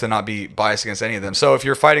my best to not be biased against any of them. So if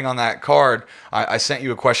you're fighting on that card, I sent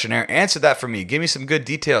you a questionnaire. Answer that for me. Give me some good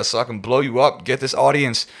details so I can blow you up, get this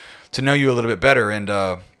audience to know you a little bit better. And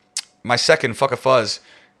my second, Fuck a Fuzz,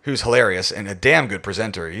 who's hilarious and a damn good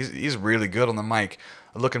presenter. He's really good on the mic.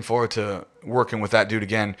 Looking forward to working with that dude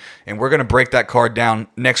again. And we're going to break that card down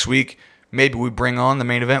next week. Maybe we bring on the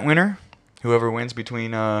main event winner, whoever wins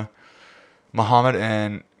between Muhammad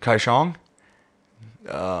and Kai Shong.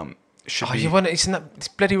 This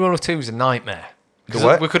bloody Rule of 2 is a nightmare. The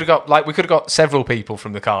what? We could have got several people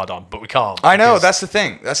from the card on, but we can't. I know, that's the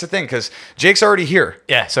thing, because Jake's already here.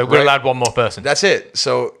 Yeah, so we're allowed one more person. That's it.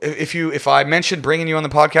 So if I mentioned bringing you on the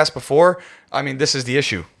podcast before, I mean, this is the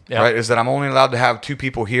issue, right? Is that I'm only allowed to have 2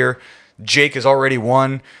 people here. Jake is already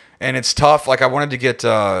 1, and it's tough. Like I wanted to get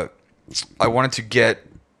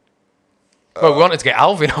Well, we wanted to get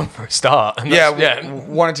Alvin on for a start. And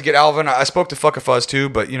wanted to get Alvin. I spoke to Fuck a Fuzz too,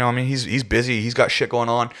 but he's busy. He's got shit going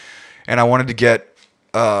on, and I wanted to get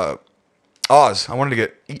Oz. I wanted to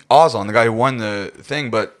get Oz on, the guy who won the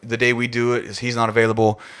thing, but the day we do it, he's not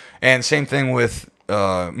available. And same thing with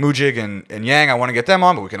Mujig and Yang. I want to get them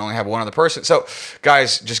on, but we can only have one other person. So,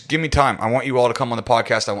 guys, just give me time. I want you all to come on the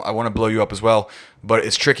podcast. I want to blow you up as well, but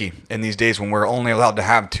it's tricky in these days when we're only allowed to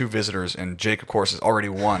have 2 visitors, and Jake, of course, has already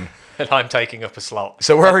won. And I'm taking up a slot.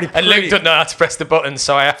 So we're already and Luke doesn't know how to press the button,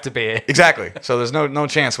 so I have to be here. Exactly. So there's no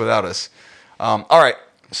chance without us. All right.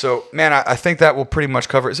 So, man, I think that will pretty much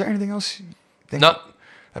cover it. Is there anything else you think? No.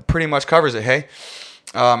 That pretty much covers it, hey?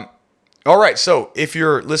 All right. So if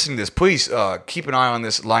you're listening to this, please keep an eye on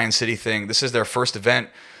this Lion City thing. This is their first event.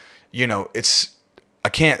 I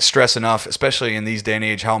can't stress enough, especially in these day and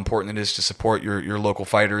age, how important it is to support your local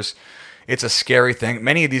fighters. It's a scary thing.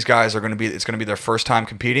 Many of these guys it's going to be their first time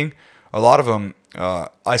competing. A lot of them,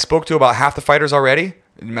 I spoke to about half the fighters already,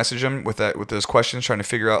 and messaged them with those questions, trying to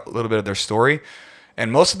figure out a little bit of their story.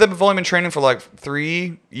 And most of them have only been training for like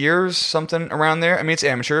 3 years, something around there. I mean, it's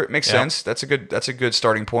amateur. It makes sense. That's a good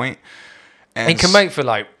starting point. And it can make for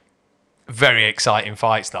like very exciting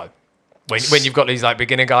fights though. When you've got these like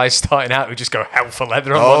beginner guys starting out who just go hell for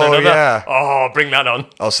leather on one another. Yeah. Oh, bring that on.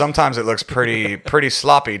 Oh, sometimes it looks pretty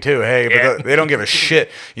sloppy too. Hey, but they don't give a shit.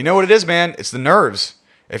 You know what it is, man? It's the nerves.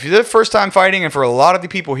 If you're the first time fighting, and for a lot of the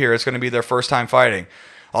people here, it's going to be their first time fighting.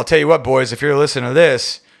 I'll tell you what, boys, if you're listening to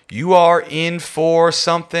this, you are in for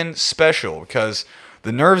something special, because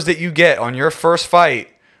the nerves that you get on your first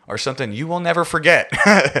fight are something you will never forget.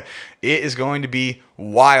 It is going to be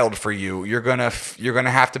wild for you. You're gonna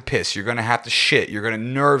have to piss. You're gonna have to shit.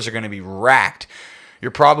 Nerves are gonna be racked.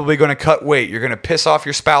 You're probably gonna cut weight. You're gonna piss off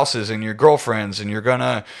your spouses and your girlfriends, and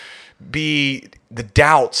the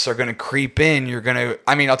doubts are gonna creep in.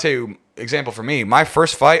 I'll tell you, example for me, my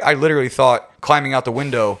first fight, I literally thought climbing out the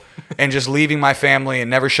window and just leaving my family and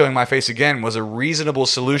never showing my face again was a reasonable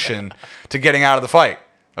solution to getting out of the fight.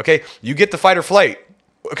 Okay, you get the fight or flight.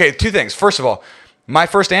 Okay, 2 things. First of all, my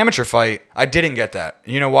first amateur fight, I didn't get that.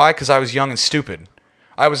 You know why? Because I was young and stupid.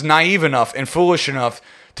 I was naive enough and foolish enough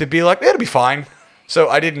to be like, it'll be fine. So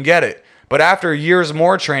I didn't get it. But after years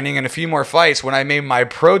more training and a few more fights, when I made my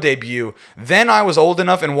pro debut, then I was old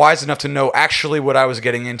enough and wise enough to know actually what I was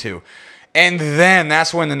getting into. And then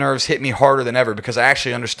that's when the nerves hit me harder than ever, because I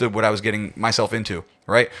actually understood what I was getting myself into,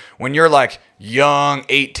 right? When you're like young,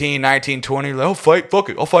 18, 19, 20, like, oh, fight, fuck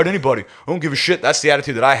it, I'll fight anybody. I don't give a shit. That's the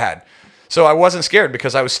attitude that I had. So I wasn't scared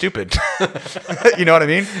because I was stupid. You know what I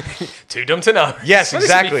mean? Too dumb to know. Yes,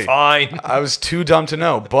 exactly. Fine. I was too dumb to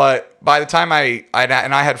know. But by the time I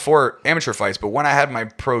had 4 amateur fights, but when I had my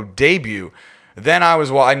pro debut, then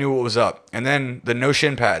I knew what was up. And then the no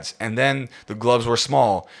shin pads, and then the gloves were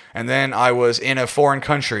small, and then I was in a foreign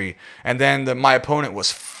country, and then my opponent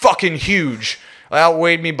was fucking huge.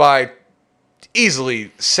 Outweighed me by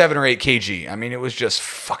easily 7 or 8 kg. I mean, it was just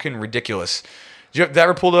fucking ridiculous. Did you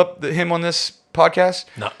ever pull up him on this podcast?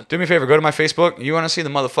 No. Do me a favor, go to my Facebook. You want to see the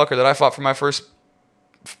motherfucker that I fought for my first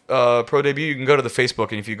pro debut? You can go to the Facebook,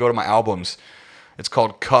 and if you go to my albums, it's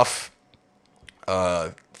called Cuff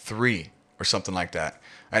 3 or something like that.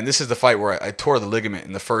 And this is the fight where I tore the ligament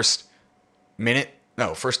in the first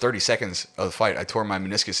 30 seconds of the fight. I tore my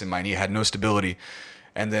meniscus in my knee, had no stability.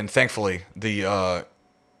 And then thankfully, the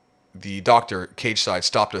doctor, cage side,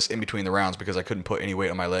 stopped us in between the rounds because I couldn't put any weight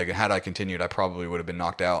on my leg. And had I continued, I probably would have been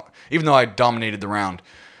knocked out, even though I dominated the round.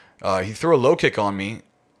 He threw a low kick on me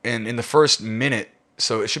in the first minute,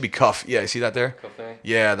 so it should be Cuff. Yeah, you see that there? Cuff A?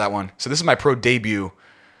 Yeah, that one. So this is my pro debut.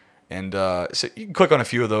 And so you can click on a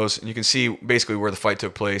few of those, and you can see basically where the fight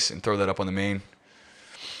took place and throw that up on the main.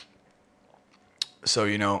 So,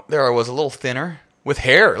 there I was, a little thinner with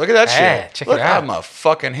hair. Look at that shit. Check Look, it out. I'm a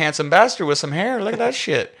fucking handsome bastard with some hair. Look at that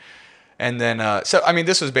shit. And then,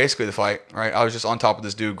 this was basically the fight, right? I was just on top of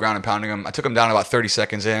this dude, ground and pounding him. I took him down about 30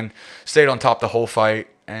 seconds in, stayed on top the whole fight,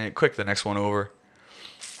 and clicked the next one over.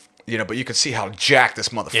 But you can see how jacked this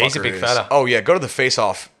motherfucker is. Yeah, he's a big fella. Oh, yeah, go to the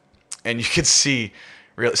face-off, and you can see...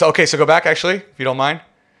 So go back, actually, if you don't mind.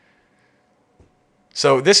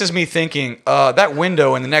 So this is me thinking, that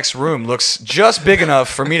window in the next room looks just big enough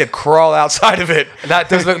for me to crawl outside of it. That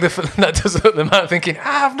does look the man thinking,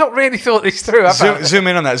 I've not really thought this through. Zoom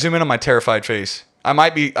in on that. Zoom in on my terrified face. I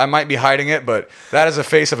might be hiding it, but that is a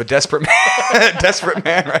face of a desperate man, desperate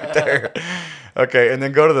man right there. Okay, and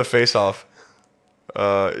then go to the face-off.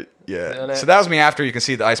 Yeah. So that was me after. You can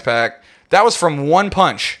see the ice pack. That was from one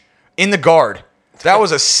punch in the guard. That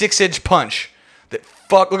was a 6-inch punch.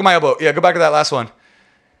 Look at my elbow. Yeah, go back to that last one.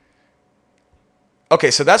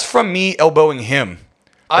 Okay, so that's from me elbowing him.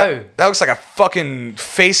 Oh. That looks like a fucking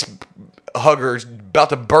face hugger about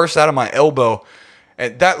to burst out of my elbow.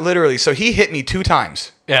 And that literally, so he hit me 2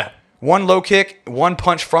 times. Yeah. One low kick, one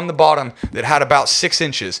punch from the bottom that had about 6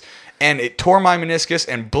 inches. And it tore my meniscus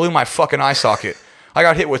and blew my fucking eye socket. I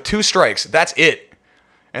got hit with 2 strikes. That's it.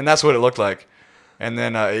 And that's what it looked like. And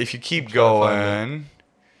then if you keep going...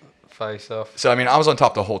 Face off. So, I mean, I was on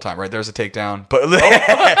top the whole time, right? There's a takedown. But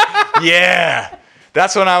yeah.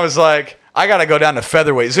 That's when I was like, I got to go down to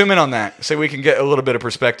featherweight. Zoom in on that so we can get a little bit of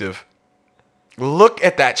perspective. Look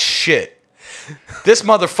at that shit. This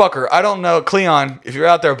motherfucker, I don't know, Cleon, if you're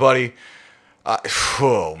out there, buddy.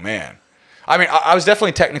 Oh, man. I mean, I was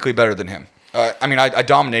definitely technically better than him. I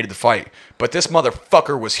dominated the fight, but this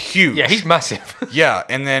motherfucker was huge. Yeah, he's massive. Yeah,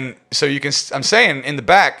 and then, so you can, I'm saying, in the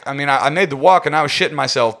back, I mean, I made the walk and I was shitting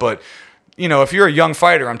myself, but, you know, if you're a young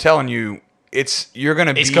fighter, I'm telling you, it's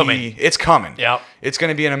coming. It's coming. Yeah. It's going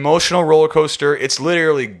to be an emotional roller coaster. It's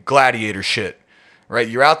literally gladiator shit, right?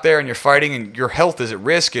 You're out there and you're fighting and your health is at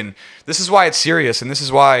risk, and this is why it's serious, and this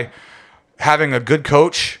is why having a good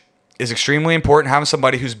coach is extremely important. Having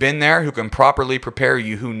somebody who's been there, who can properly prepare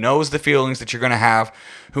you, who knows the feelings that you're going to have,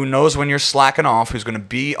 who knows when you're slacking off, who's going to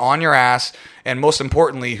be on your ass, and most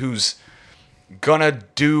importantly, who's going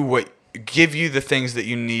to give you the things that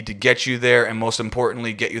you need to get you there, and most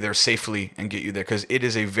importantly, get you there safely and get you there, because it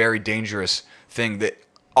is a very dangerous thing that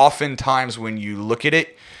oftentimes when you look at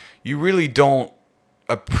it, you really don't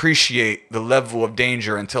appreciate the level of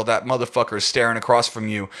danger until that motherfucker is staring across from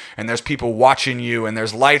you and there's people watching you and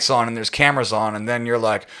there's lights on and there's cameras on, and then you're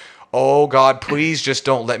like, oh God, please just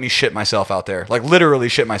don't let me shit myself out there. Like literally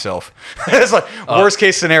shit myself. It's like worst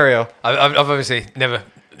case scenario. I've obviously never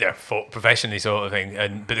fought professionally sort of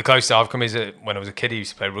thing, but the closest I've come is when I was a kid, I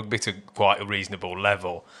used to play rugby to quite a reasonable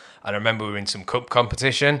level, and I remember we were in some cup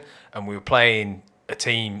competition and we were playing a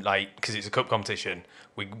team, like, because it's a cup competition,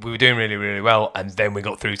 we were doing really, really well, and then we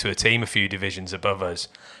got through to a team a few divisions above us,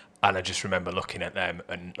 and I just remember looking at them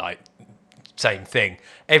and like, same thing.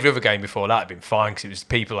 Every other game before that had been fine because it was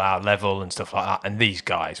people our level and stuff like that, and these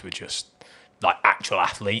guys were just like actual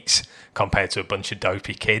athletes compared to a bunch of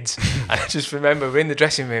dopey kids. And I just remember we're in the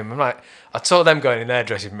dressing room, I'm like, I saw them going in their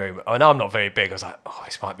dressing room, and I'm not very big, I was like, oh,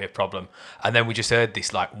 this might be a problem. And then we just heard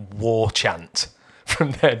this like war chant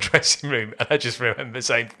from their dressing room, and I just remember the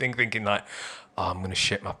same thing, thinking like, oh, I'm going to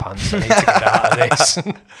shit my pants, I need to get out of this.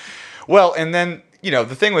 Well, and then, you know,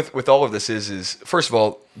 the thing with all of this is, first of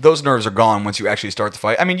all, those nerves are gone once you actually start the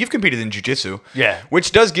fight. I mean, you've competed in jiu-jitsu. Yeah.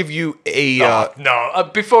 Which does give you a...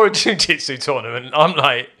 before a jiu-jitsu tournament, I'm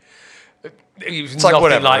like... It was it's like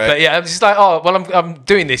whatever, like, right? But yeah, I'm just like, oh, well, I'm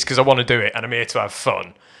doing this because I want to do it and I'm here to have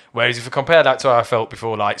fun. Whereas if I compare that to how I felt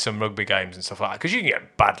before, like, some rugby games and stuff like that, because you can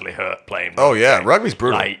get badly hurt playing rugby. Oh, yeah. Rugby's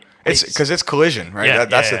brutal. Like, it's because it's collision, right? Yeah,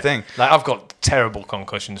 That's the thing. Like, I've got terrible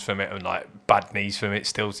concussions from it and, like, bad knees from it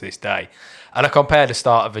still to this day. And I compare the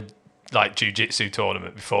start of a, like, jiu-jitsu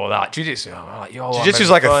tournament before that. Jiu-jitsu, I'm like, yo,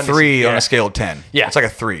 Jiu-jitsu's like a 3 on a scale of 10. Yeah. It's like a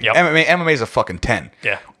 3. Yep. MMA is a fucking 10.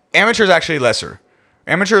 Yeah. Amateur's actually lesser.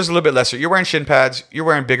 Amateur is a little bit lesser. You're wearing shin pads. You're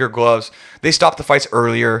wearing bigger gloves. They stop the fights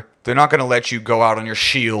earlier. They're not going to let you go out on your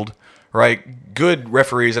shield, right? Good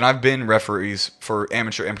referees, and I've been referees for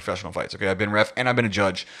amateur and professional fights. Okay, I've been ref, and I've been a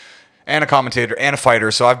judge, and a commentator, and a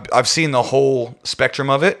fighter. So I've seen the whole spectrum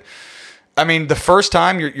of it. I mean, the first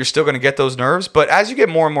time you're still going to get those nerves, but as you get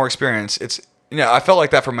more and more experience, it's, you know, I felt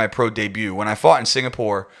like that for my pro debut when I fought in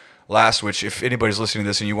Singapore last. Which, if anybody's listening to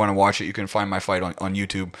this and you want to watch it, you can find my fight on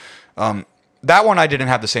YouTube. That one I didn't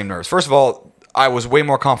have the same nerves. First of all, I was way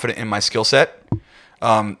more confident in my skill set.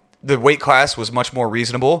 The weight class was much more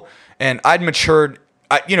reasonable, and I'd matured.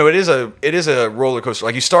 It is a roller coaster.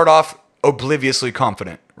 Like, you start off obliviously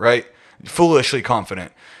confident, right? Foolishly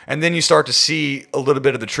confident, and then you start to see a little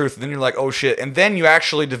bit of the truth, and then you're like, oh shit, and then you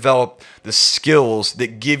actually develop the skills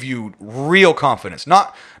that give you real confidence,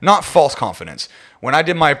 not false confidence. When I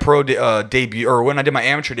did my pro debut, or when I did my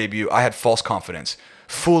amateur debut, I had false confidence.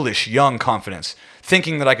 Foolish, young confidence,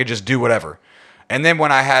 thinking that I could just do whatever. And then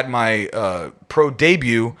when I had my pro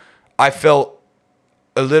debut, I felt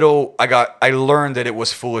a little, I learned that it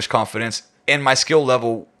was foolish confidence. And my skill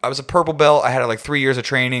level, I was a purple belt. I had like 3 years of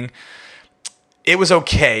training. It was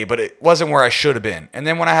okay, but it wasn't where I should have been. And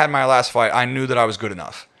then when I had my last fight, I knew that I was good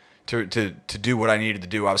enough to do what I needed to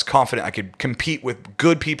do. I was confident I could compete with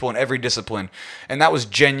good people in every discipline. And that was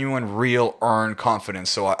genuine, real, earned confidence.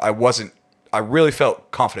 So I really felt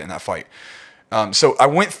confident in that fight. So I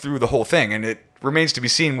went through the whole thing, and it remains to be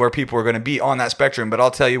seen where people are going to be on that spectrum. But I'll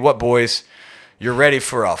tell you what, boys, you're ready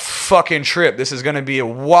for a fucking trip. This is going to be a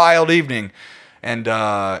wild evening. And,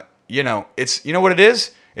 it's, you know what it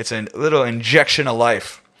is? It's a little injection of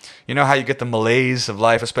life. You know how you get the malaise of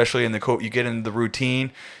life, especially in you get into the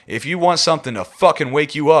routine. If you want something to fucking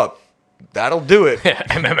wake you up, that'll do it.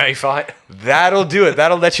 MMA fight. That'll do it.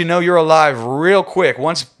 That'll let you know you're alive real quick.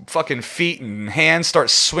 Once fucking feet and hands start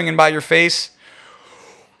swinging by your face,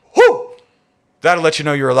 whoo, that'll let you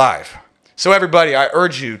know you're alive. So everybody, I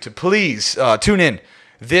urge you to please tune in.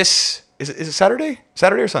 This, is it Saturday?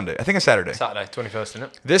 Saturday or Sunday? I think it's Saturday. Saturday, 21st, isn't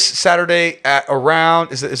it? This Saturday at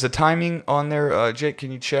around, is the timing on there? Jake,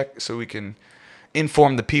 can you check so we can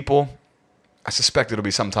inform the people? I suspect it'll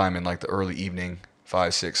be sometime in like the early evening,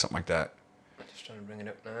 5, 6, something like that. Just trying to bring it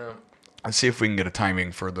up now. Let's see if we can get a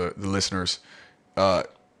timing for the listeners.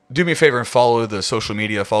 Do me a favor and follow the social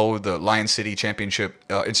media. Follow the Lion City Championship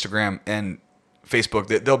Instagram and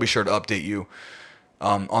Facebook. They'll be sure to update you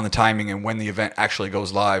on the timing and when the event actually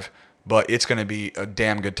goes live. But it's going to be a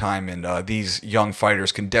damn good time, and these young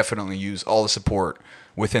fighters can definitely use all the support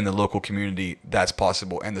within the local community that's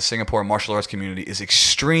possible. And the Singapore martial arts community is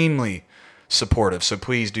extremely supportive. So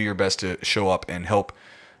please do your best to show up and help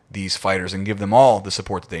these fighters and give them all the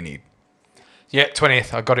support that they need. Yeah,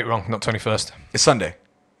 20th. I got it wrong, not 21st. It's Sunday.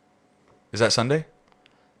 Is that Sunday?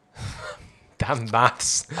 Damn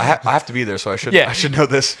maths. I have to be there, so I should know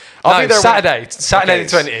this. I'll be there Saturday. Saturday the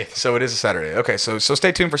 20th. So it is a Saturday. Okay, so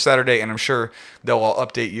stay tuned for Saturday, and I'm sure they'll all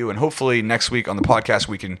update you. And hopefully next week on the podcast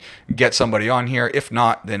we can get somebody on here. If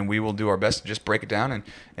not, then we will do our best to just break it down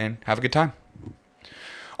and have a good time.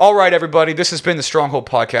 All right, everybody. This has been the Stronghold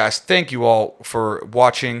Podcast. Thank you all for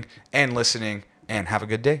watching and listening, and have a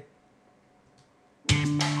good day.